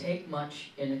doesn't take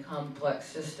much in a complex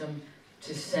system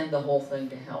to send the whole thing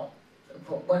to hell.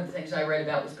 One of the things I read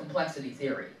about was complexity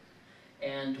theory.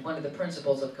 And one of the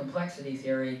principles of complexity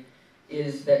theory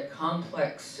is that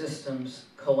complex systems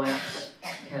collapse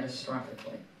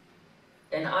catastrophically.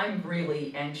 And I'm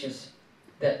really anxious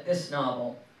that this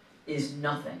novel is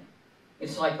nothing.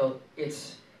 It's like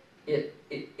it's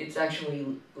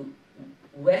actually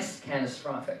less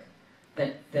catastrophic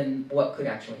than what could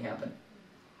actually happen.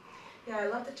 Yeah, I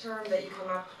love the term that you come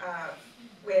up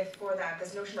with for that,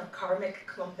 this notion of karmic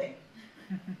clumping.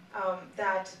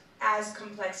 That as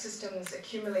complex systems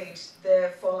accumulate,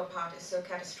 the fall apart is so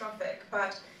catastrophic.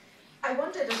 But I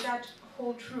wonder, does that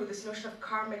hold true, this notion of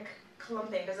karmic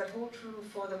clumping, does that hold true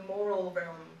for the moral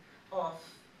realm of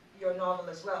your novel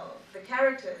as well? The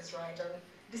characters, right, are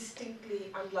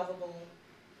distinctly unlovable,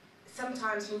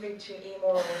 sometimes moving to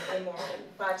amoral and immoral,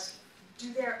 but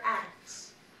do their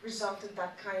acts result in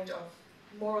that kind of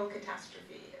moral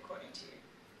catastrophe, according to you?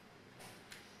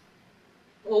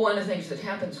 Well, one of the things that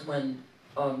happens when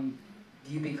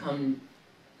you become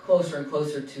closer and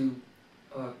closer to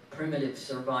primitive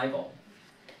survival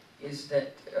is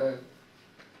that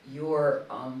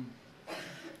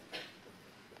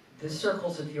the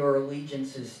circles of your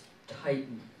allegiances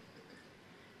tighten.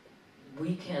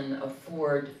 We can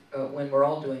afford, when we're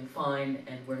all doing fine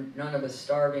and we're none of us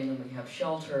starving and we have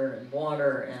shelter and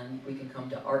water and we can come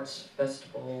to arts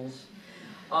festivals,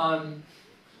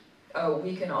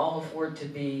 we can all afford to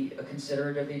be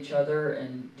considerate of each other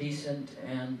and decent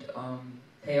and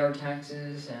pay our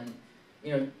taxes and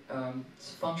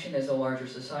function as a larger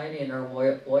society, and our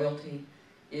loyalty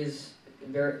is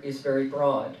very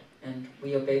broad, and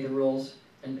we obey the rules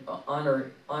and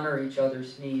honor each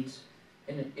other's needs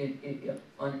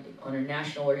on a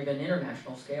national or even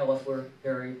international scale if we're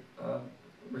very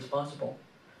responsible.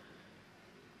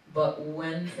 But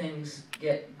when things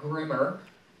get grimmer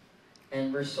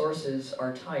and resources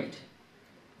are tight,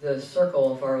 the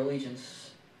circle of our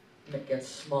allegiance gets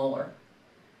smaller.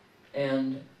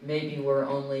 And maybe we're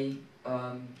only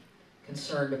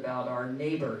concerned about our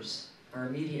neighbors, our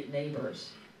immediate neighbors,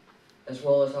 as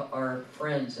well as our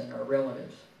friends and our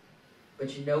relatives.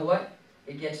 But you know what?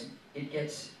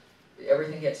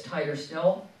 Everything gets tighter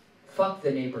still. Fuck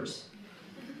the neighbors.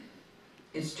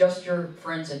 It's just your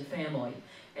friends and family.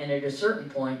 And at a certain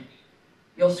point,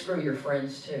 you'll screw your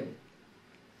friends too.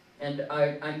 And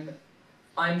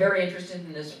I'm very interested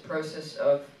in this process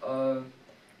of,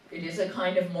 it is a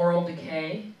kind of moral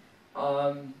decay,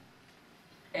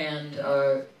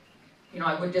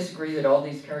 I would disagree that all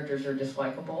these characters are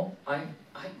dislikable. I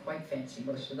quite fancy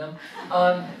most of them.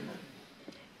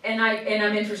 And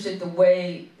I'm interested the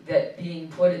way that being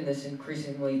put in this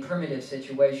increasingly primitive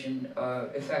situation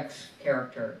affects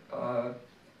character.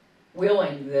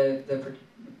 Willing, the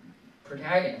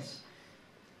protagonist,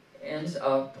 ends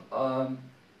up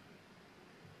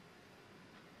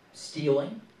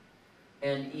stealing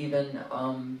and even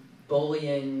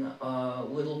bullying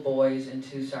little boys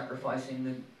into sacrificing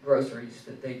the groceries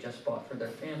that they just bought for their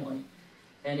family.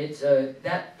 And it's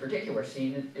that particular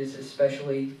scene is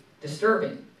especially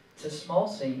disturbing. It's a small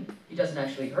scene. He doesn't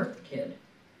actually hurt the kid,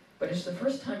 but it's the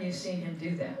first time you've seen him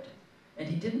do that. And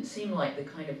he didn't seem like the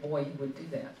kind of boy who would do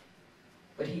that.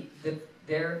 But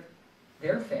their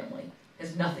family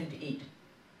has nothing to eat.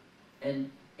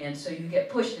 And so you get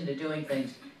pushed into doing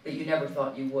things that you never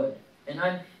thought you would. And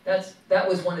that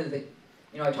was one of the,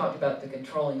 I talked about the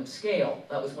controlling of scale.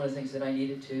 That was one of the things that I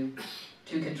needed to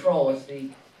control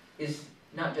is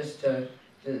not just the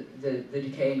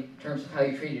decay in terms of how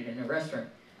you treat it in a restaurant,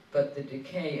 but the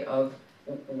decay of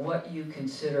what you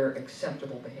consider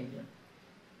acceptable behavior.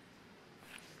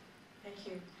 Thank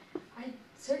you. I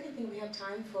certainly think we have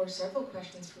time for several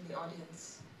questions from the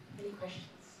audience. Any questions?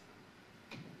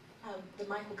 The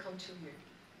mic will come to you.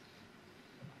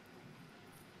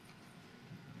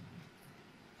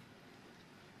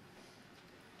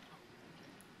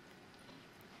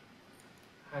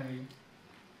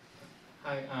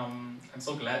 Hi, I'm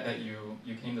so glad that you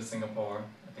came to Singapore.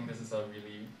 I think this is a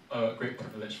really great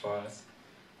privilege for us.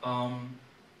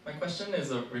 My question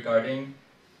is regarding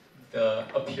the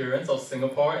appearance of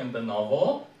Singapore in the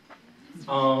novel.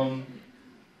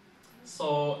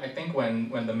 So I think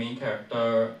when the main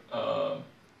character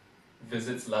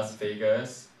visits Las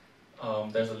Vegas,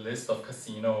 there's a list of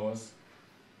casinos.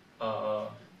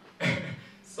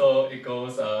 So it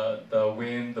goes the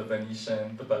Wynn, the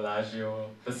Venetian, the Bellagio,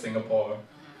 the Singapore.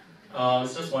 I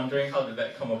was just wondering, how did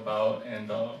that come about, and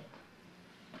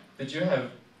did you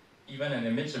have even an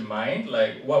image in mind,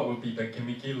 like what would be the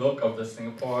gimmicky look of the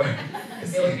Singapore?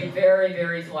 It would be very,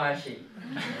 very flashy.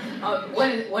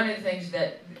 One of the things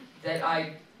that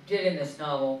I did in this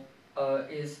novel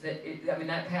is that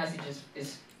that passage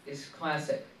is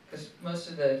classic, because most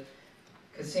of the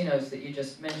casinos that you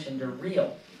just mentioned are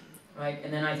real, right?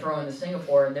 And then I throw in the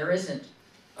Singapore, and there isn't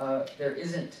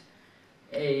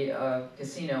a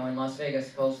casino in Las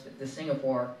Vegas called the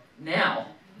Singapore now,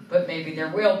 but maybe there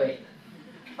will be.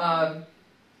 And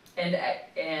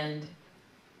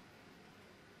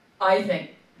I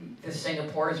think the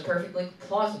Singapore is perfectly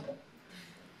plausible.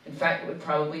 In fact, it would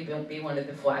probably be one of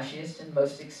the flashiest and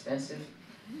most expensive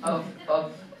of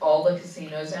all the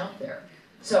casinos out there.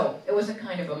 So it was a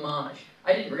kind of homage.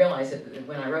 I didn't realize it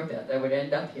when I wrote that I would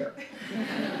end up here.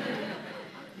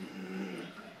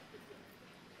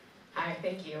 Hi,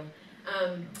 thank you.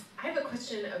 I have a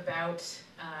question about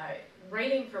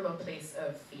writing from a place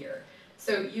of fear.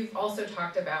 So you've also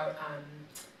talked about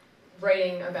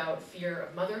writing about fear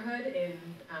of motherhood in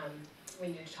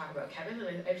when you talk about Kevin,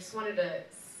 and I just wanted to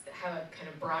have a kind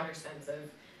of broader sense of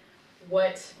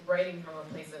what writing from a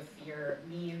place of fear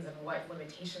means and what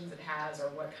limitations it has, or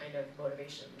what kind of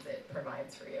motivations it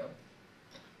provides for you.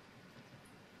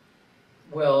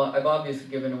 Well, I've obviously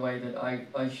given away that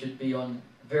I should be on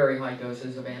very high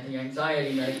doses of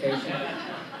anti-anxiety medication.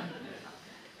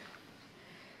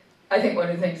 I think one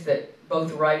of the things that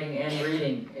both writing and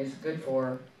reading is good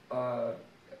for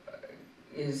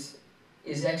is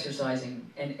exercising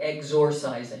and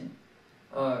exorcising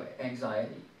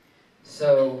anxiety.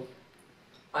 So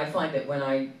I find that when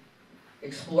I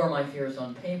explore my fears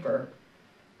on paper,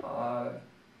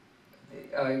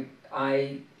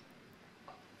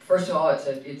 first of all,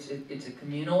 it's a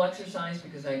communal exercise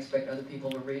because I expect other people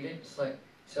to read it.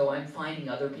 So I'm finding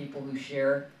other people who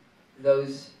share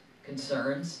those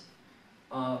concerns.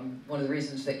 One of the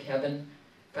reasons that Kevin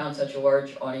found such a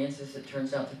large audience is it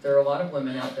turns out that there are a lot of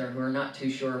women out there who are not too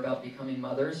sure about becoming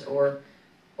mothers, or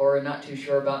not too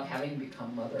sure about having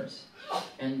become mothers.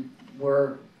 And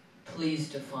we're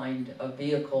pleased to find a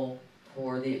vehicle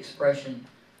for the expression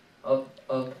of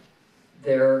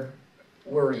their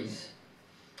worries.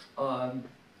 But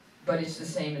it's the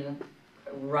same in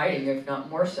writing, if not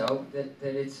more so, that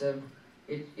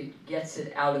it gets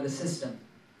it out of the system.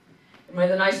 And one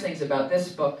of the nice things about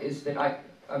this book is that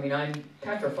I'm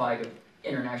petrified of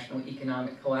international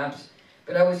economic collapse,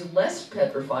 but I was less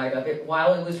petrified of it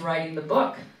while I was writing the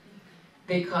book,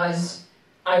 because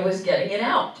I was getting it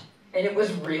out, and it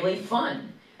was really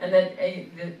fun. And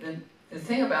then the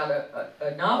thing about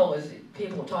a novel is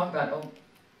people talk about,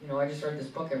 I just read this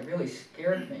book, it really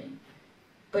scared me.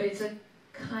 But it's a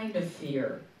kind of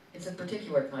fear. It's a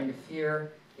particular kind of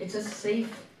fear. It's a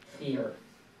safe fear.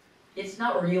 It's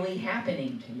not really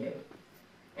happening to you.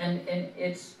 And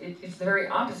it's the very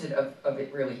opposite of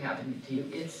it really happening to you.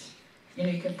 It's, you know,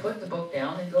 you can put the book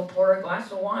down and go pour a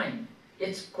glass of wine.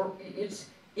 It's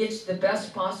the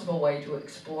best possible way to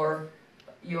explore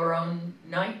your own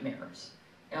nightmares.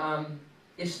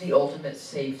 It's the ultimate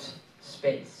safe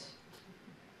space.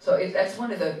 So that's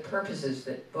one of the purposes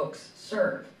that books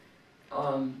serve.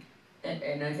 And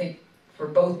I think for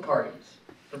both parties,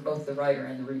 for both the writer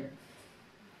and the reader.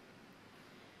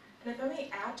 And if I may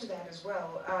add to that as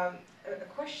well, a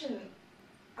question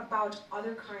about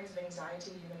other kinds of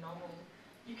anxiety in the novel.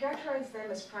 You characterize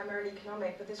them as primarily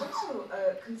economic, but there's also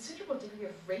a considerable degree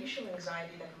of racial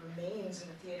anxiety that remains in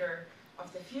the theater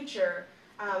of the future.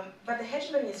 But the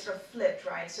hegemony is sort of flipped,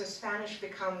 right? So Spanish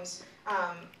becomes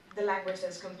the language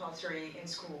that's compulsory in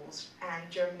schools, and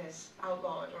German is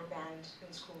outlawed or banned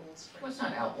in schools. Well, it's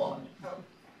not outlawed. Oh,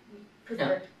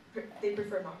 preferred. No. They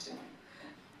prefer not to.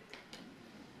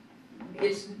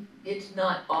 It's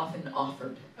not often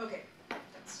offered. Okay,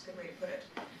 that's a good way to put it.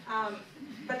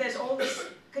 But there's all this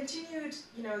continued,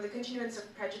 you know, the continuance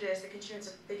of prejudice, the continuance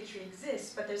of bigotry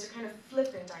exists, but there's a kind of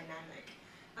flippant dynamic.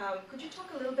 Could you talk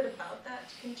a little bit about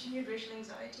that continued racial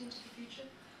anxiety into the future?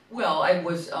 Well, I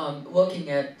was looking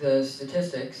at the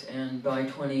statistics, and by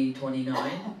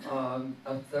 2029,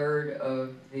 a third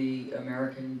of the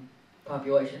American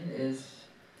population is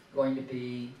going to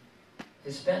be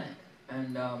Hispanic,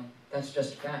 and that's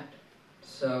just a fact.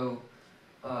 So,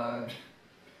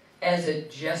 as a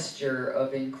gesture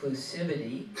of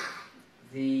inclusivity,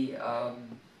 the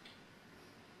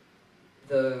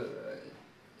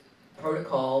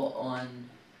protocol on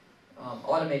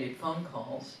automated phone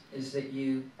calls is that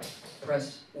you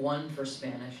press 1 for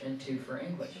Spanish and 2 for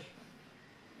English,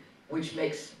 which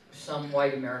makes some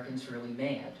white Americans really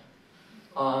mad.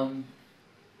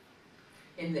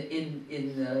 In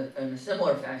a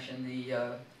similar fashion,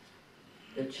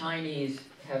 the Chinese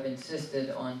have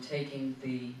insisted on taking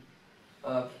the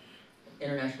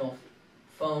international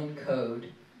phone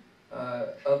code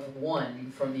of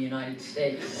 1 from the United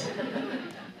States,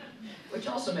 which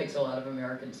also makes a lot of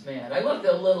Americans mad. I love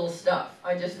the little stuff.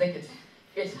 I just think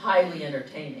it's highly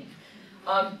entertaining.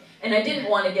 And I didn't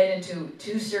want to get into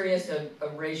too serious a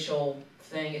racial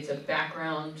thing. It's a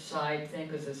background side thing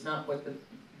because it's not what the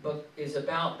book is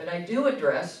about. But I do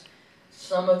address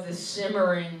some of the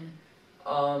simmering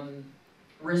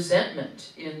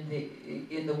resentment in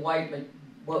the white,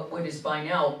 what is by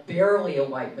now barely a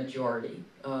white majority,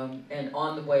 and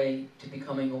on the way to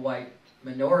becoming a white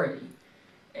minority.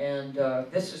 And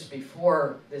this was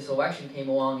before this election came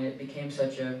along and it became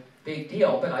such a big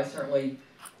deal, but I certainly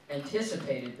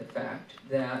anticipated the fact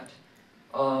that,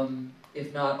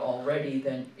 if not already,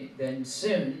 then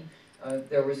soon,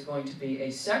 there was going to be a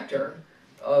sector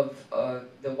of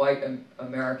the white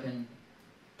American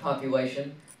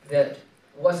population that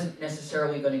wasn't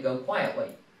necessarily going to go quietly,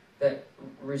 that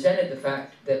resented the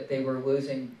fact that they were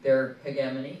losing their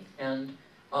hegemony and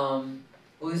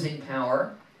losing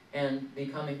power and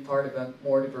becoming part of a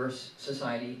more diverse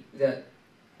society that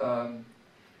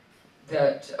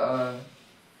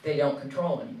they don't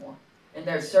control anymore. And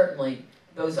there's certainly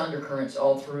those undercurrents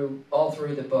all through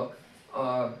the book,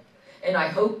 and I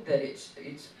hope that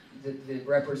the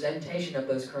representation of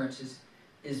those currents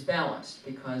is balanced,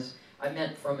 because I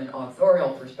meant from an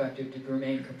authorial perspective to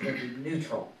remain completely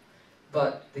neutral,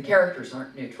 but the characters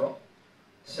aren't neutral.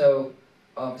 So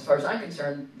as far as I'm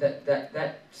concerned,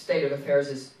 that state of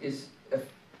affairs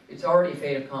it's already a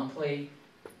fait accompli.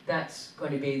 That's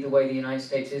going to be the way the United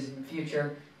States is in the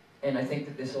future, and I think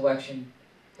that this election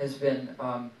has been,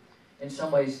 in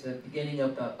some ways, the beginning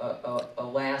of a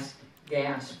last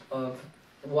gasp of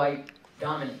white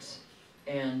dominance,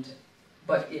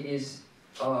 but it is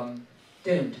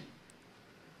doomed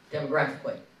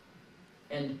demographically,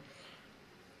 and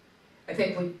I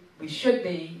think we should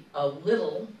be a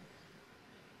little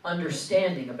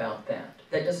understanding about that.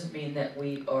 That doesn't mean that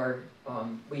we are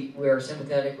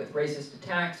sympathetic with racist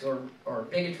attacks or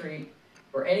bigotry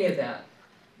or any of that.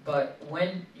 But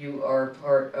when you are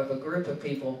part of a group of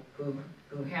people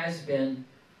who has been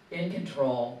in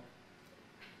control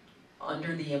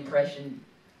under the impression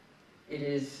it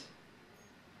is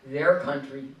their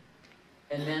country,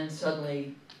 and then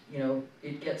suddenly,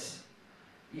 it gets,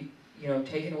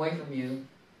 taken away from you,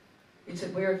 it's a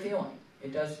weird feeling.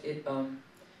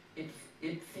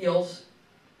 It feels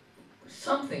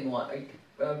something like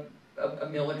a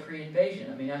military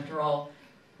invasion. I mean, after all,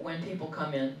 when people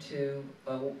come into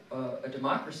a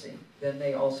democracy, then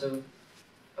they also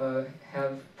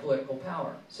have political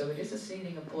power. So it is a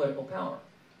ceding of political power,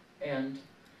 and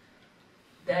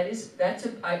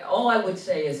all I would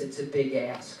say is it's a big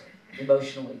ask.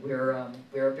 emotionally. We're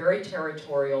a very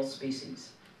territorial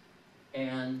species,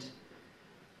 and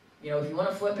if you want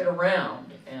to flip it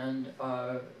around and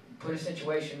put a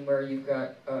situation where you've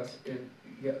got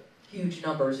huge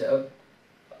numbers of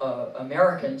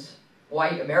Americans,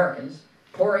 white Americans,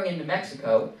 pouring into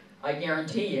Mexico, I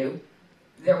guarantee you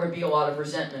there would be a lot of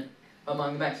resentment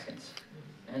among the Mexicans.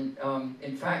 And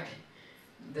in fact,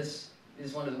 this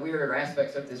is one of the weirder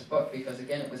aspects of this book, because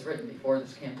again, it was written before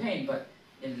this campaign, but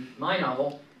in my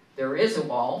novel, there is a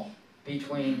wall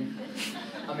between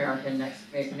America and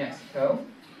Mexico,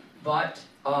 but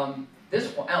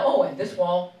this wall, and this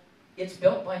wall, it's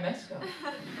built by Mexico,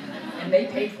 and they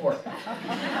paid for it.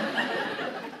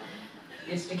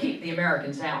 It's to keep the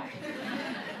Americans out.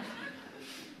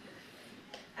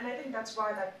 And I think that's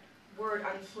why that word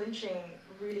unflinching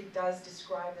really does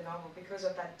describe the novel, because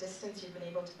of that distance you've been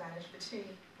able to manage between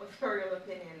authorial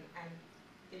opinion and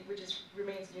which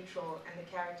remains neutral, and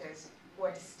the characters who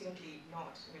are distinctly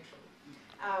not neutral.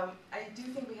 I do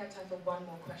think we have time for one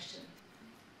more question.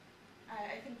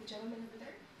 I think the gentleman over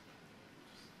there.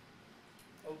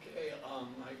 Okay,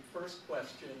 my first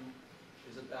question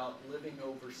is about living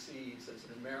overseas as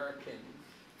an American.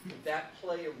 Did that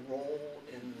play a role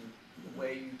in the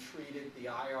way you treated the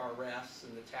IRS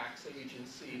and the tax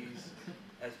agencies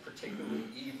as particularly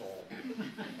evil?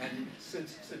 And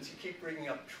since you keep bringing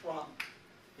up Trump,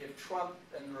 if Trump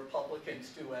and the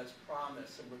Republicans do as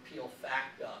promised and repeal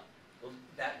FACTA, will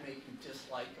that make you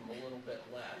dislike him a little bit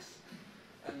less?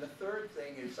 And the third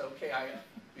thing is, okay,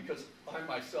 because I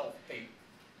myself hate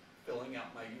filling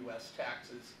out my U.S.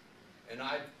 taxes, and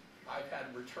I've had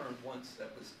a return once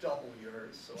that was double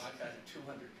yours, so I've had a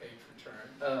 200-page return.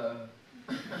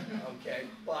 Okay,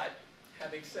 but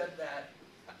having said that,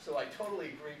 so I totally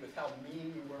agree with how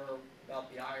mean you were about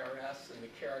the IRS and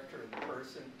the character of the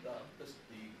person, the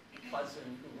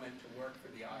cousin who went to work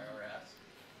for the IRS.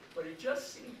 But it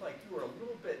just seemed like you were a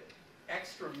little bit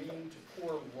extra mean to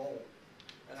poor Lowell.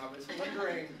 And I was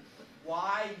wondering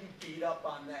why you beat up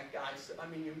on that guy. I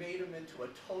mean, you made him into a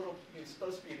total, he was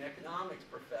supposed to be an economics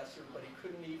professor, but he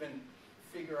couldn't even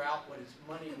figure out what his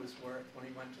money was worth when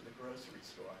he went to the grocery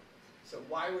store. So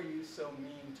why were you so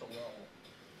mean to Lowell?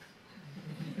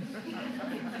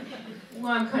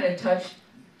 Well, I'm kind of touched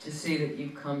to see that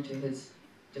you've come to his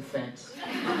defense.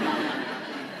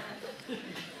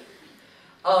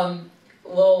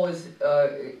 Lowell is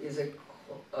a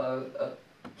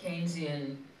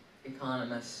Keynesian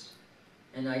economist,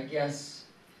 and I guess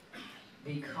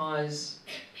because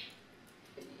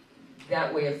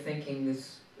that way of thinking,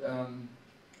 this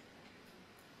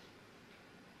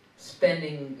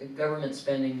spending, government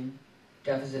spending,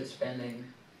 deficit spending,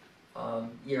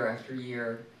 year after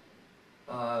year,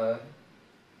 to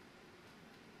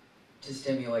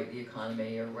stimulate the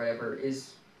economy or whatever,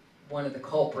 is one of the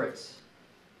culprits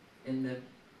in the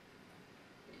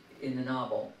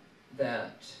novel.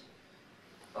 That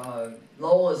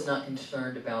Lowell is not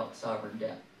concerned about sovereign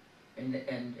debt,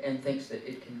 and thinks that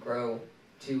it can grow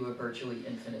to a virtually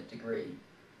infinite degree.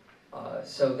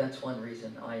 So that's one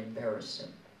reason I embarrassed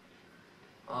him.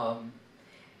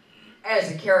 As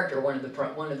a character, one of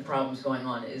the problems going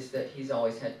on is that he's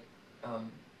always had,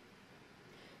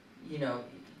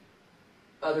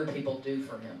 other people do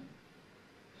for him.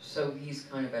 So he's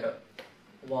kind of at a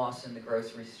loss in the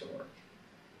grocery store,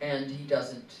 and he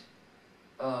doesn't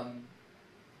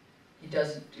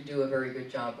do a very good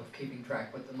job of keeping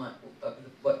track of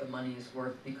what the money is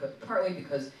worth, partly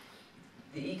because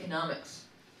the economics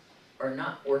are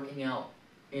not working out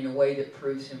in a way that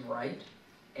proves him right,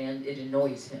 and it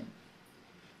annoys him,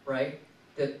 right?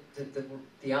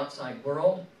 The outside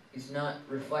world is not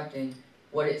reflecting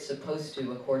what it's supposed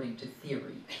to according to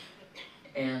theory,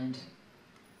 and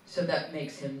so that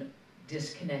makes him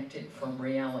disconnected from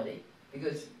reality.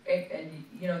 Because,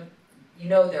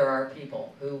 there are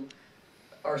people who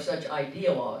are such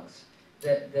ideologues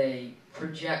that they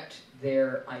project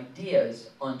their ideas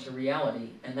onto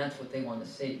reality, and that's what they want to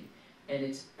see.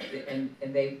 And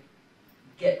they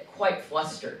get quite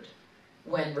flustered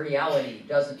when reality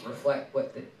doesn't reflect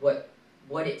what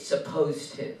it's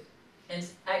supposed to. And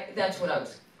that's what I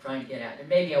was trying to get at. And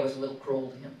maybe I was a little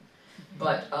cruel to him,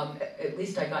 but at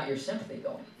least I got your sympathy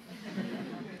going.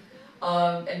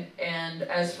 And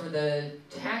as for the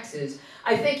taxes,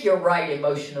 I think you're right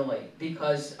emotionally,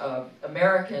 because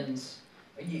Americans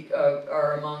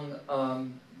are among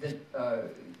the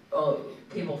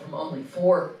people from only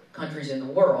 4 countries in the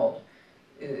world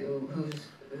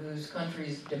whose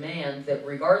countries demand that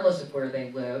regardless of where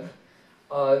they live,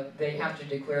 they have to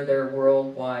declare their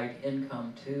worldwide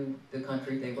income to the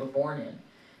country they were born in.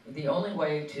 The only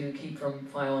way to keep from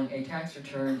filing a tax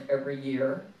return every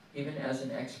year even as an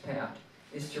expat,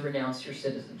 is to renounce your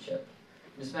citizenship.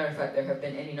 As a matter of fact, there have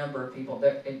been any number of people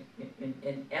that,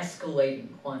 in escalating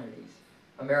quantities,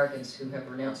 Americans who have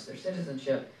renounced their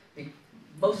citizenship,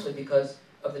 mostly because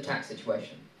of the tax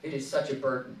situation. It is such a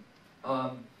burden.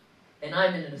 And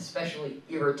I'm in an especially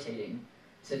irritating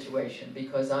situation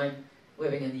because I'm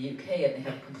living in the UK and they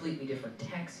have a completely different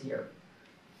tax year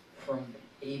from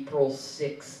April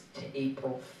 6th to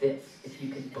April 5th, if you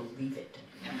can believe it.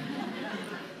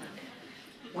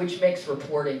 Which makes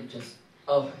reporting just,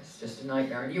 oh, it's just a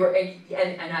nightmare.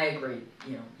 And I agree,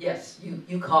 you know, yes,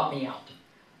 you caught me out.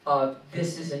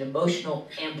 This is an emotional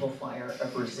amplifier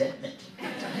of resentment.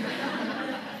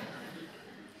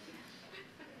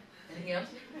 Anything else?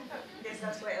 Yes,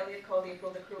 that's why Elliot called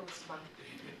April the cruelest month.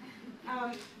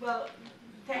 Well,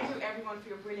 thank you everyone for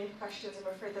your brilliant questions. I'm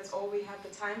afraid that's all we have the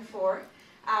time for.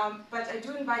 But I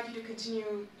do invite you to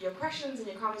continue your questions and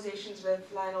your conversations with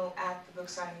Lionel at the book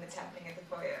signing that's happening at the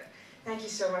foyer. Thank you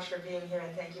so much for being here,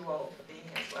 and thank you all for being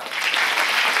here as well.